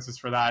consequences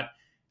for that.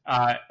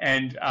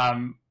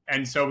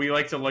 And so we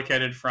like to look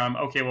at it from,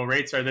 okay, well,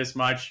 rates are this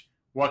much.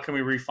 What can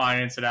we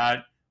refinance it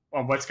at?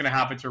 Well, what's going to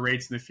happen to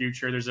rates in the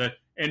future? There's an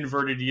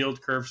inverted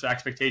yield curve, so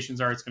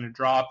expectations are it's going to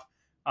drop.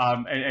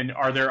 And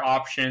are there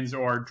options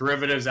or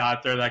derivatives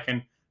out there that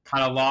can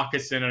kind of lock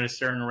us in at a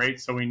certain rate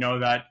so we know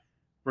that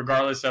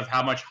regardless of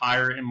how much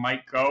higher it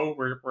might go,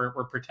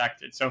 we're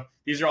protected. So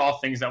these are all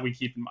things that we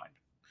keep in mind.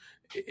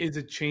 Is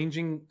it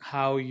changing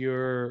how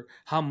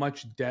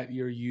much debt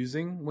you're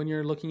using when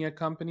you're looking at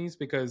companies?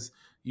 Because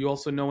you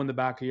also know in the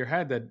back of your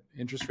head that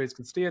interest rates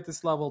could stay at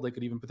this level. They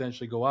could even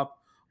potentially go up,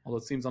 although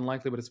it seems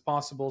unlikely, but it's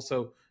possible.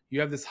 So you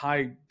have this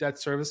high debt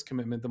service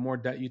commitment, the more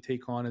debt you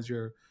take on as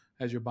you're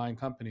buying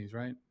companies,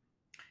 right?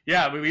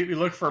 Yeah, we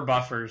look for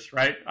buffers,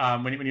 right?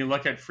 When you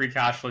look at free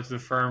cash flow to the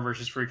firm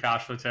versus free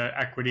cash flow to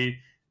equity,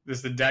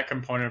 there's the debt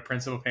component of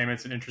principal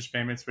payments and interest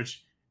payments,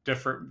 which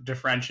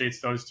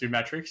differentiates those two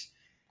metrics.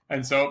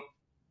 And so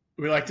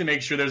we like to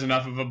make sure there's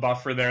enough of a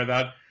buffer there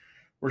that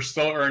we're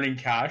still earning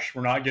cash.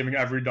 We're not giving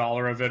every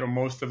dollar of it or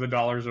most of the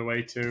dollars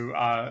away to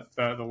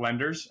the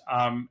lenders.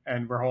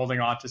 And we're holding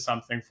on to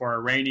something for a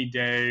rainy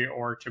day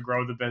or to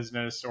grow the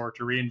business or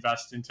to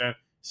reinvest into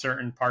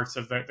certain parts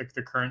of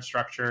the current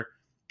structure.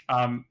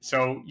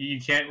 So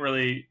you can't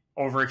really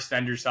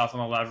overextend yourself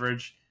on the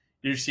leverage.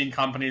 You've seen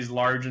companies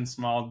large and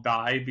small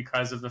die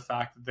because of the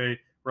fact that they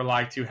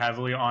rely too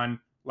heavily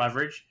on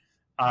leverage.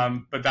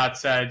 But that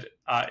said,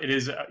 it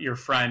is your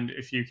friend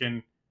if you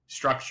can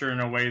structure in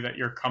a way that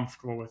you're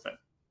comfortable with it.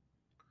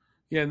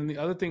 Yeah, and the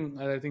other thing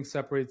that I think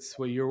separates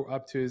what you're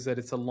up to is that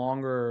it's a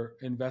longer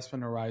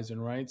investment horizon,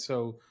 right?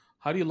 So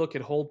how do you look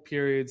at hold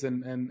periods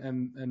and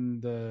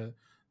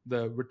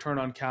the return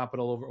on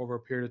capital over a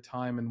period of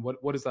time, and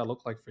what does that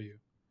look like for you?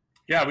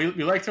 Yeah,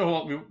 we like to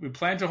hold. We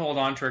plan to hold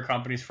on to our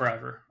companies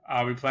forever.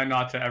 We plan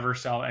not to ever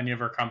sell any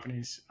of our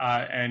companies,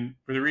 and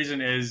the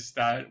reason is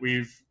that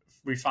we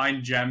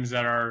find gems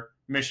that are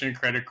mission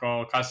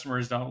critical.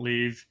 Customers don't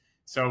leave,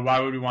 so why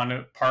would we want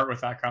to part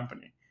with that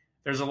company?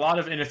 There's a lot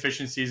of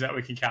inefficiencies that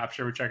we can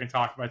capture, which I can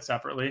talk about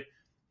separately.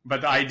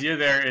 But the idea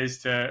there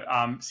is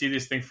to see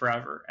this thing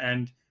forever.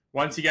 And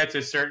once you get to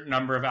a certain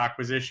number of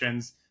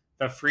acquisitions,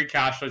 the free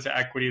cash flow to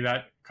equity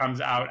that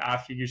comes out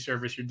after you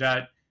service your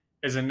debt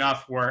is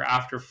enough where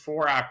after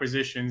 4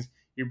 acquisitions,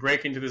 you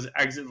break into this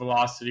exit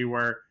velocity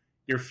where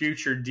your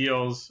future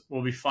deals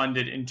will be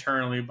funded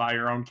internally by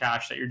your own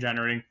cash that you're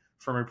generating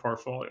from your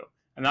portfolio.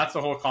 And that's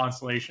the whole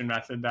constellation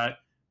method that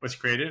was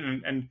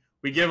created. And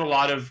we give a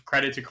lot of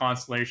credit to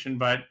Constellation,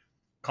 but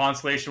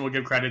Constellation will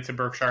give credit to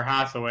Berkshire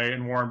Hathaway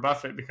and Warren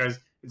Buffett because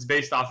it's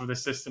based off of the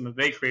system that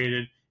they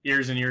created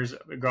years and years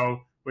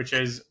ago, which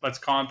is let's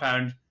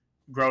compound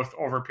growth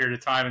over a period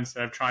of time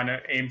instead of trying to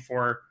aim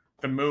for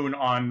the moon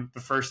on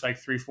the first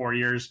like 3-4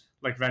 years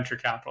like venture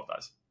capital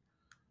does.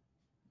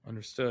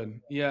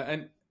 Understood. Yeah.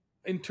 And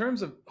in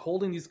terms of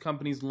holding these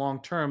companies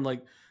long term,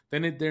 like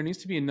then there needs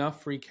to be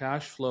enough free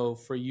cash flow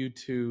for you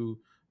to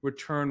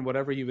return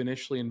whatever you've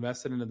initially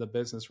invested into the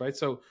business, right?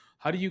 So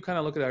how do you kind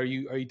of look at that? Are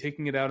you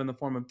taking it out in the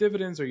form of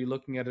dividends? Or are you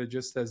looking at it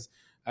just as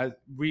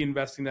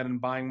reinvesting that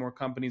and buying more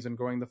companies and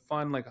growing the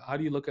fund? Like how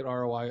do you look at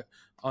ROI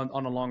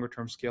on a longer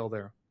term scale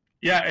there?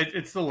 Yeah,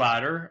 it's the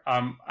latter.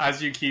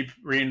 As you keep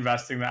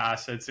reinvesting the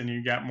assets and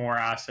you get more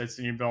assets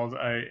and you build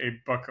a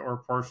book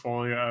or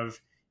portfolio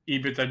of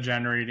EBITDA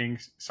generating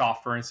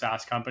software and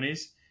SaaS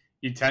companies,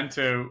 you tend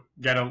to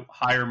get a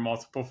higher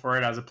multiple for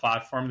it as a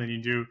platform than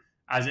you do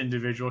as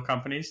individual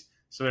companies.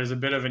 So there's a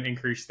bit of an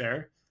increase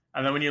there.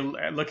 And then when you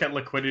look at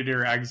liquidity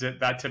or exit,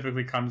 that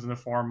typically comes in the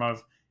form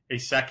of a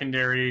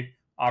secondary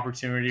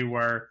opportunity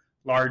where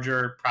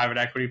larger private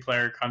equity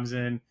player comes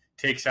in,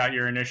 takes out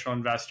your initial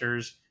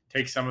investors,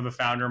 takes some of the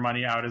founder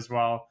money out as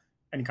well,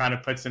 and kind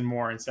of puts in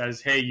more and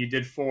says, hey, you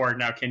did 4,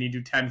 now can you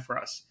do 10 for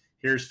us?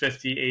 Here's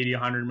 50, 80,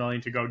 100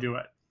 million to go do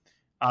it.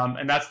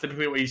 And that's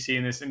typically what you see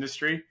in this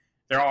industry.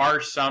 There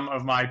are some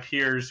of my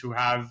peers who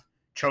have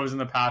chosen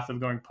the path of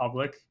going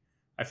public.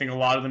 I think a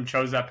lot of them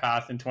chose that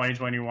path in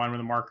 2021 when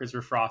the markets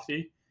were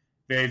frothy.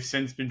 They've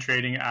since been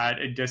trading at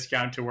a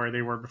discount to where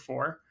they were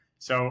before.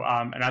 So,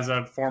 and as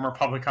a former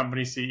public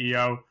company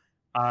CEO,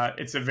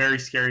 it's a very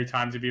scary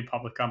time to be a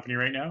public company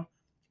right now.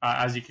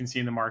 As you can see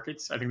in the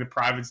markets, I think the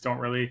privates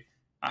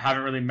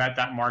haven't really met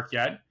that mark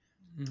yet.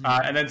 Mm-hmm.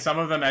 And then some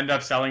of them end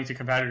up selling to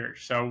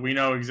competitors. So we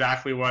know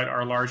exactly what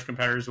our large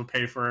competitors will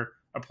pay for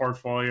a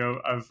portfolio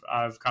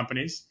of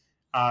companies.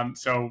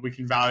 So we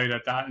can value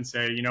at that and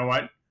say, you know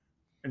what,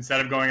 instead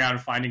of going out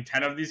and finding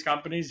 10 of these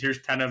companies,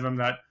 here's 10 of them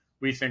that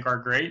we think are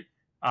great.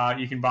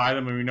 You can buy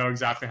them and we know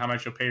exactly how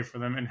much you'll pay for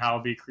them and how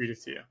it'll be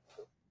accretive to you.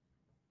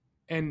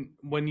 And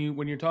when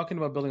you're talking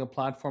about building a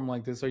platform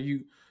like this, are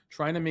you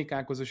trying to make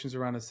acquisitions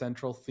around a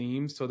central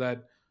theme so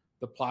that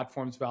the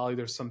platform's value,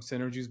 there's some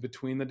synergies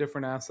between the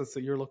different assets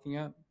that you're looking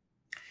at?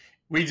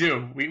 We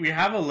do. We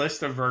have a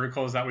list of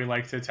verticals that we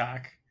like to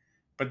attack.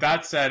 But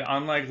that said,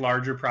 unlike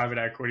larger private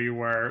equity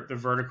where the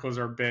verticals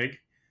are big,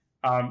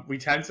 we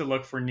tend to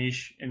look for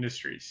niche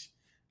industries.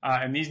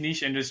 And these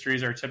niche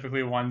industries are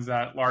typically ones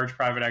that large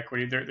private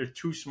equity, they're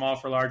too small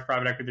for large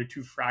private equity. They're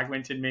too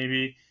fragmented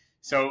maybe.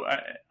 So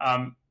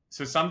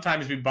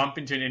sometimes we bump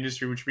into an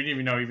industry which we didn't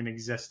even know even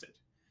existed.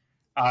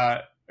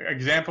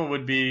 Example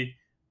would be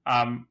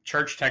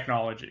church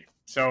technology.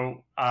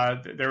 So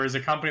there was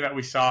a company that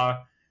we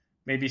saw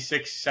maybe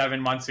 6-7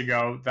 months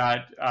ago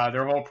that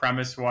their whole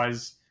premise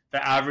was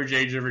the average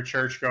age of a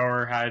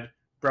churchgoer had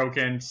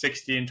broken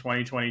 60 in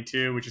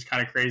 2022, which is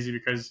kind of crazy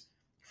because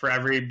for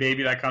every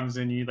baby that comes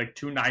in, you need like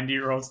 2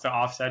 90-year-olds to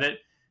offset it.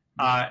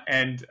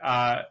 And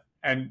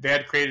they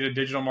had created a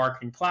digital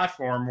marketing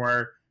platform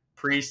where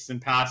priests and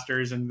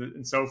pastors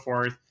and so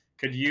forth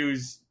could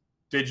use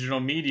digital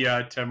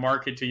media to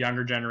market to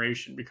younger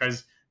generation,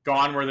 because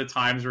gone were the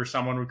times where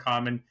someone would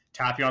come and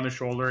tap you on the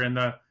shoulder in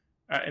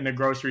the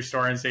grocery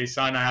store and say,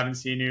 son, I haven't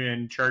seen you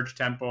in church,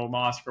 temple,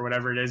 mosque, or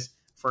whatever it is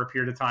for a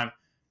period of time.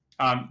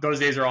 Those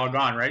days are all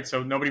gone, right?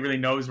 So nobody really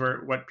knows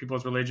what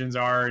people's religions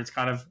are. It's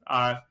kind of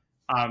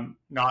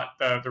not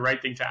the right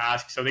thing to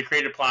ask. So they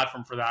created a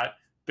platform for that.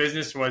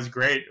 Business was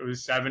great. It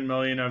was 7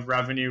 million of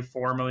revenue,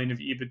 4 million of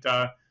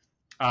EBITDA.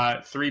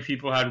 3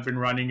 people had been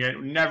running it.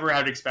 Never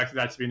had expected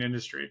that to be an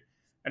industry.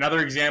 Another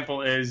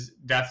example is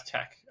death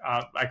tech,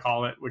 I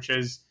call it, which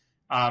is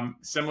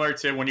similar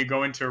to when you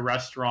go into a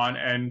restaurant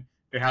and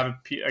they have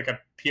a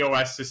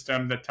POS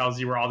system that tells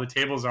you where all the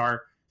tables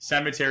are.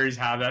 Cemeteries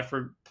have that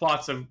for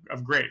plots of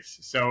graves.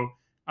 So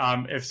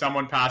if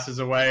someone passes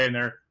away and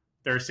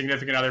their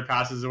significant other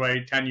passes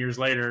away 10 years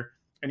later,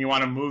 and you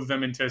want to move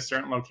them into a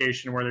certain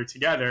location where they're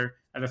together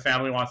and the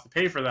family wants to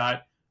pay for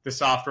that, the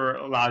software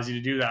allows you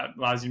to do that,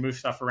 allows you to move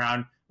stuff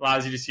around,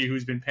 allows you to see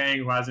who's been paying,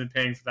 who hasn't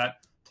been paying for that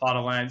plot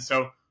of land.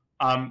 So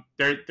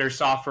there's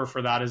software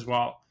for that as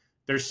well.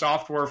 There's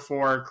software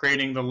for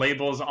creating the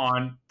labels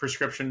on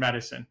prescription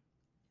medicine.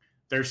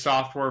 There's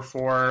software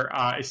for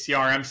a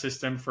CRM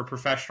system for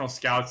professional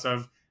scouts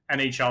of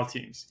NHL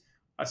teams.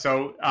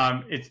 So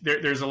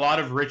there's a lot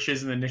of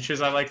riches in the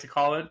niches, I like to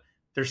call it.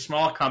 They're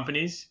small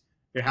companies.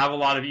 They have a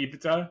lot of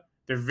EBITDA.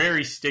 They're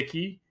very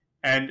sticky,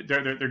 and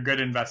they're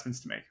good investments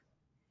to make.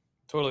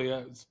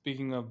 Totally.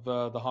 Speaking of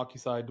the hockey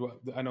side,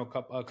 I know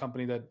a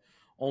company that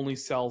only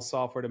sells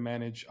software to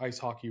manage ice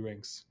hockey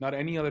rinks. Not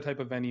any other type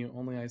of venue,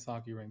 only ice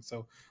hockey rinks.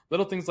 So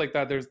little things like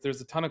that.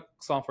 There's a ton of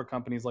software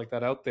companies like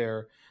that out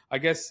there. I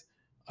guess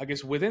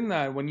within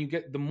that, when you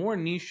get the more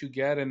niche you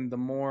get and the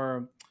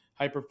more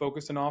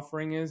hyper-focused an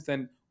offering is,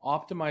 then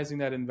optimizing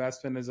that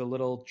investment is a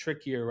little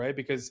trickier, right?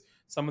 Because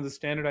some of the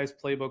standardized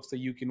playbooks that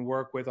you can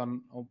work with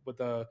with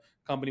a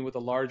company with a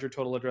larger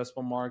total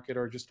addressable market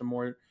or just a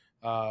more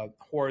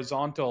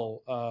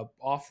horizontal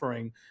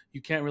offering,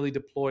 you can't really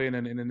deploy in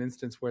an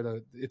instance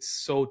where it's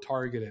so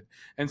targeted.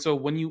 And so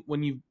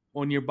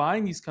when you're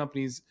buying these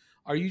companies,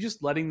 are you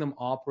just letting them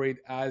operate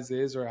as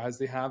is or as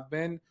they have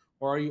been?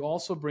 Or are you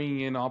also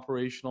bringing in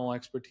operational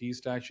expertise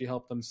to actually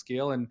help them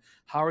scale? And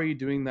how are you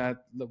doing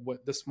that,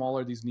 the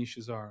smaller these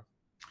niches are?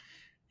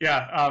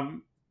 Yeah,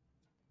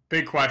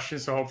 big question.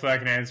 So hopefully I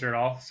can answer it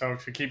all. So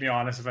to keep me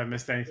honest if I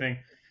missed anything.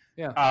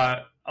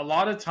 Yeah. A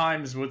lot of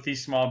times with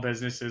these small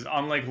businesses,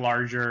 unlike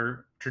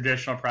larger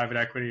traditional private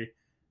equity,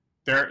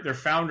 they're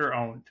founder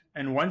owned.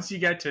 And once you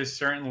get to a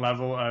certain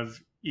level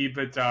of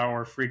EBITDA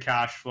or free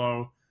cash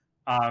flow,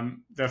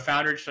 the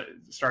founder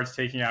starts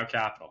taking out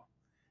capital.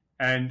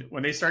 And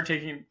when they start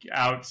taking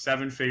out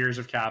 7 figures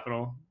of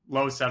capital,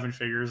 low 7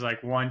 figures,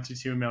 like 1 to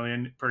 2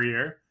 million per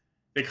year,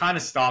 they kind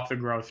of stop the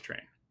growth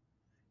train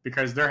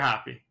because they're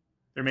happy.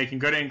 They're making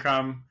good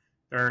income.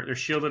 They're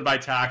shielded by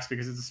tax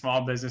because it's a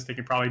small business. They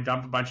can probably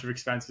dump a bunch of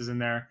expenses in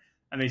there,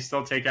 and they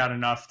still take out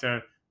enough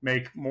to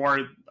make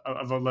more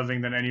of a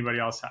living than anybody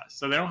else has.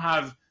 So they don't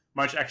have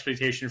much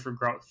expectation for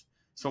growth.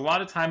 So a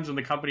lot of times when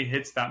the company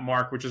hits that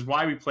mark, which is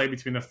why we play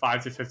between the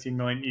 5 to 15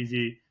 million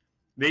EV,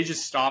 they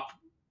just stop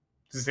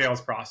the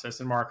sales process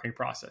and marketing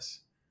process.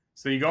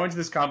 So you go into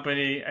this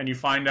company and you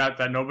find out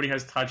that nobody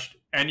has touched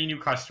any new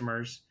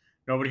customers.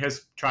 Nobody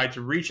has tried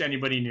to reach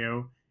anybody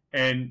new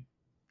in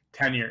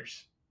 10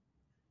 years.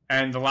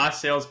 And the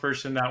last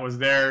salesperson that was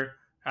there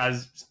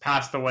has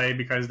passed away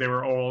because they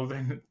were old,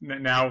 and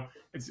now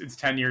it's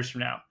 10 years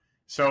from now.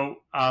 So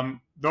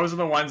those are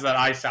the ones that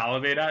I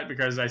salivate at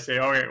because I say,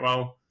 okay,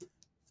 well,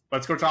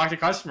 let's go talk to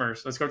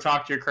customers. Let's go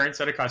talk to your current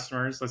set of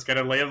customers. Let's get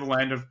a lay of the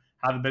land of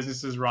how the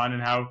business is run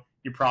and how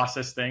you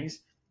process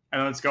things.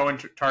 And let's go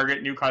and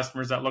target new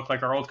customers that look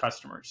like our old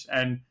customers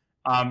and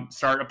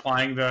start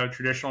applying the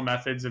traditional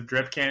methods of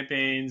drip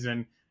campaigns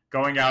and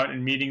going out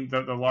and meeting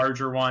the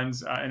larger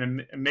ones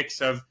in a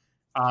mix of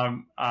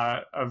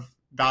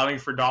dialing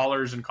for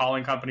dollars and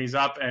calling companies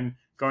up and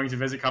going to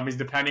visit companies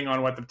depending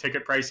on what the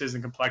ticket price is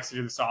and complexity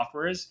of the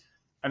software is.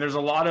 And there's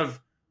a lot of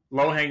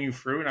low-hanging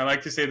fruit. And I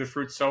like to say the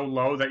fruit's so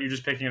low that you're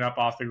just picking it up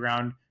off the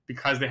ground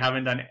because they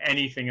haven't done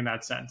anything in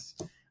that sense.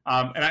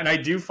 And I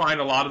do find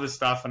a lot of the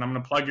stuff, and I'm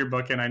going to plug your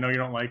book in. I know you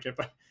don't like it,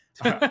 but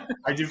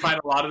I do find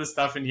a lot of the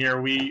stuff in here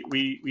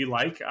we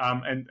like.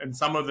 And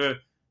some of the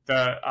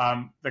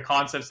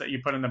concepts that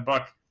you put in the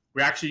book,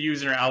 we actually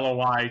use in our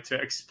LOI to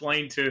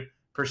explain to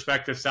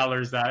prospective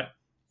sellers that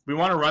we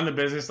want to run the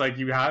business like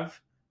you have.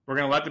 We're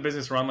going to let the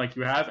business run like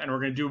you have, and we're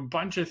going to do a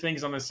bunch of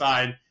things on the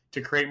side to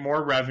create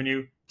more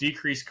revenue,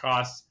 decrease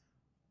costs,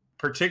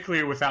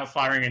 particularly without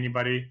firing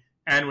anybody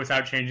and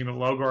without changing the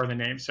logo or the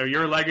name. So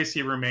your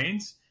legacy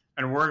remains,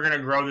 and we're going to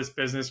grow this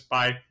business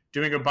by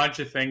doing a bunch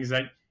of things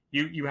that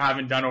you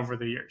haven't done over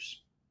the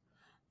years.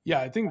 Yeah,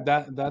 I think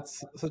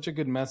that's such a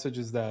good message,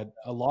 is that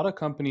a lot of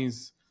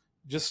companies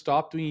just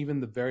stop doing even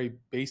the very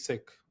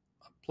basic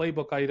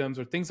playbook items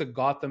or things that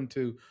got them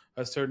to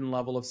a certain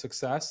level of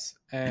success.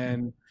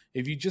 And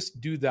if you just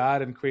do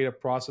that and create a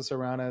process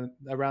around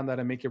that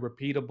and make it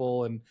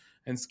repeatable and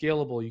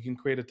scalable, you can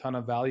create a ton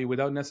of value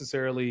without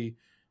necessarily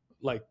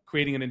like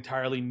creating an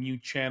entirely new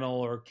channel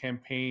or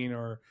campaign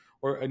or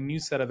a new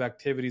set of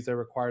activities that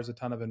requires a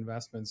ton of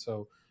investment.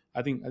 So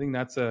I think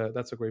that's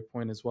a great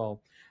point as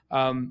well.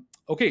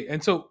 Okay,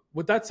 and so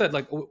with that said,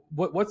 like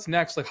what's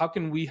next? Like, how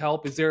can we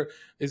help? Is there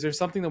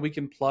something that we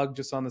can plug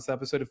just on this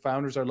episode if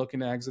founders are looking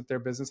to exit their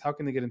business? How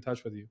can they get in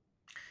touch with you?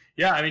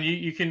 Yeah, I mean,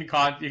 you can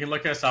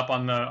look us up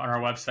on our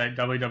website,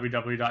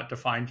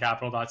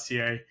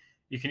 www.definecapital.ca.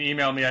 You can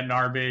email me at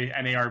Narbe,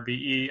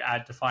 Narbe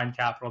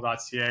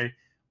 @definecapital.ca.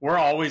 We're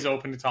always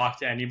open to talk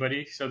to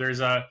anybody. So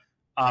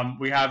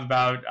we have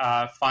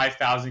about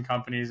 5,000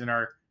 companies in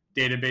our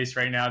database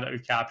right now that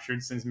we've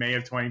captured since May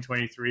of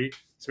 2023.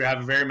 So we have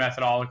a very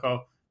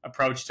methodological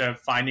approach to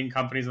finding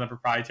companies on the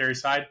proprietary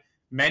side.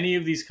 Many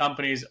of these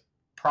companies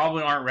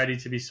probably aren't ready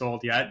to be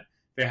sold yet.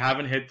 They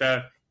haven't hit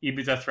the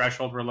EBITDA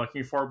threshold we're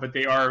looking for, but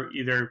they are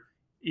either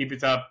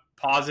EBITDA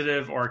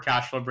positive or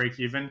cash flow break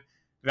even.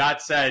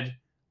 That said,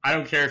 I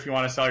don't care if you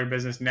want to sell your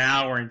business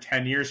now or in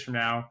 10 years from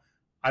now.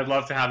 I'd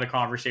love to have the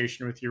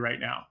conversation with you right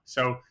now.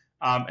 So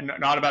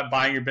not about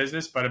buying your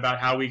business, but about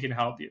how we can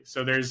help you.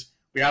 So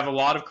we have a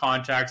lot of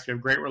contacts. We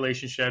have great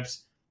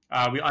relationships.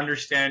 We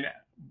understand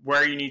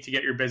where you need to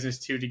get your business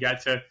to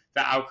get to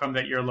the outcome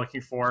that you're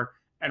looking for.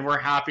 And we're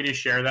happy to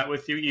share that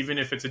with you, even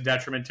if it's a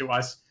detriment to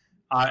us.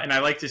 And I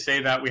like to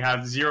say that we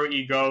have zero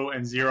ego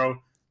and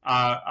zero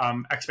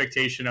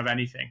expectation of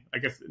anything,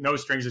 like if no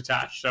strings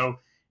attached. So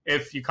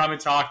if you come and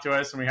talk to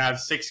us and we have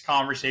 6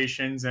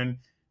 conversations and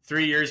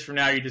 3 years from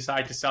now you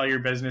decide to sell your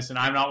business and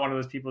I'm not one of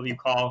those people that you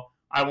call,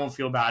 I won't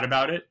feel bad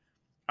about it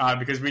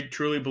because we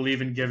truly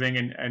believe in giving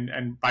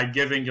and by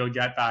giving, you'll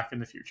get back in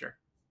the future.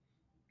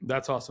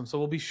 That's awesome. So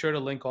we'll be sure to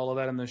link all of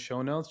that in the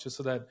show notes, just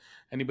so that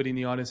anybody in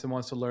the audience that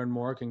wants to learn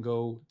more can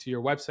go to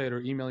your website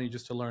or email you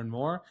just to learn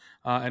more.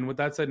 And with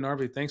that said,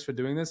 Narbe, thanks for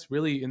doing this.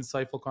 Really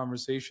insightful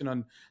conversation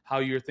on how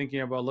you're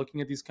thinking about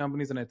looking at these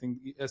companies. And I think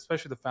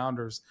especially the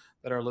founders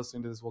that are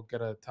listening to this will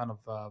get a ton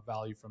of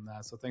value from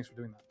that. So thanks for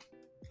doing that.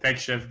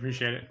 Thanks, Shiv.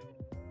 Appreciate it.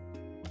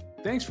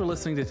 Thanks for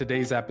listening to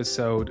today's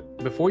episode.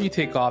 Before you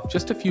take off,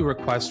 just a few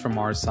requests from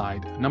our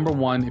side. Number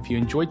one, if you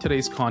enjoyed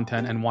today's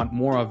content and want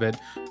more of it,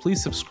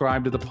 please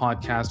subscribe to the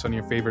podcast on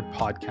your favorite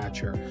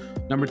podcatcher.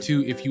 Number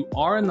two, if you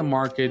are in the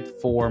market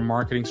for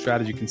marketing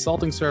strategy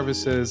consulting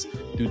services,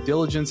 due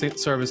diligence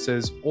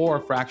services,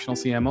 or fractional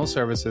CMO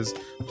services,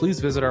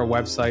 please visit our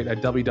website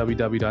at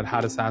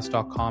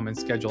www.howtosas.com and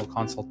schedule a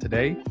consult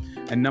today.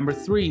 And number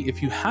three,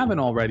 if you haven't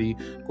already,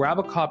 grab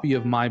a copy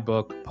of my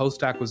book,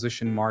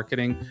 Post-Acquisition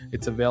Marketing.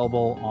 It's available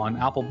on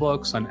Apple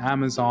Books, on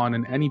Amazon,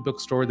 and any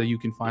bookstore that you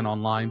can find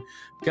online.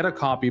 Get a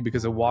copy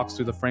because it walks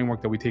through the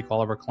framework that we take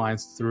all of our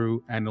clients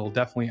through, and it'll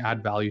definitely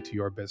add value to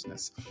your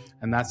business.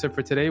 And that's it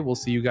for today. We'll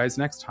see you guys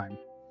next time.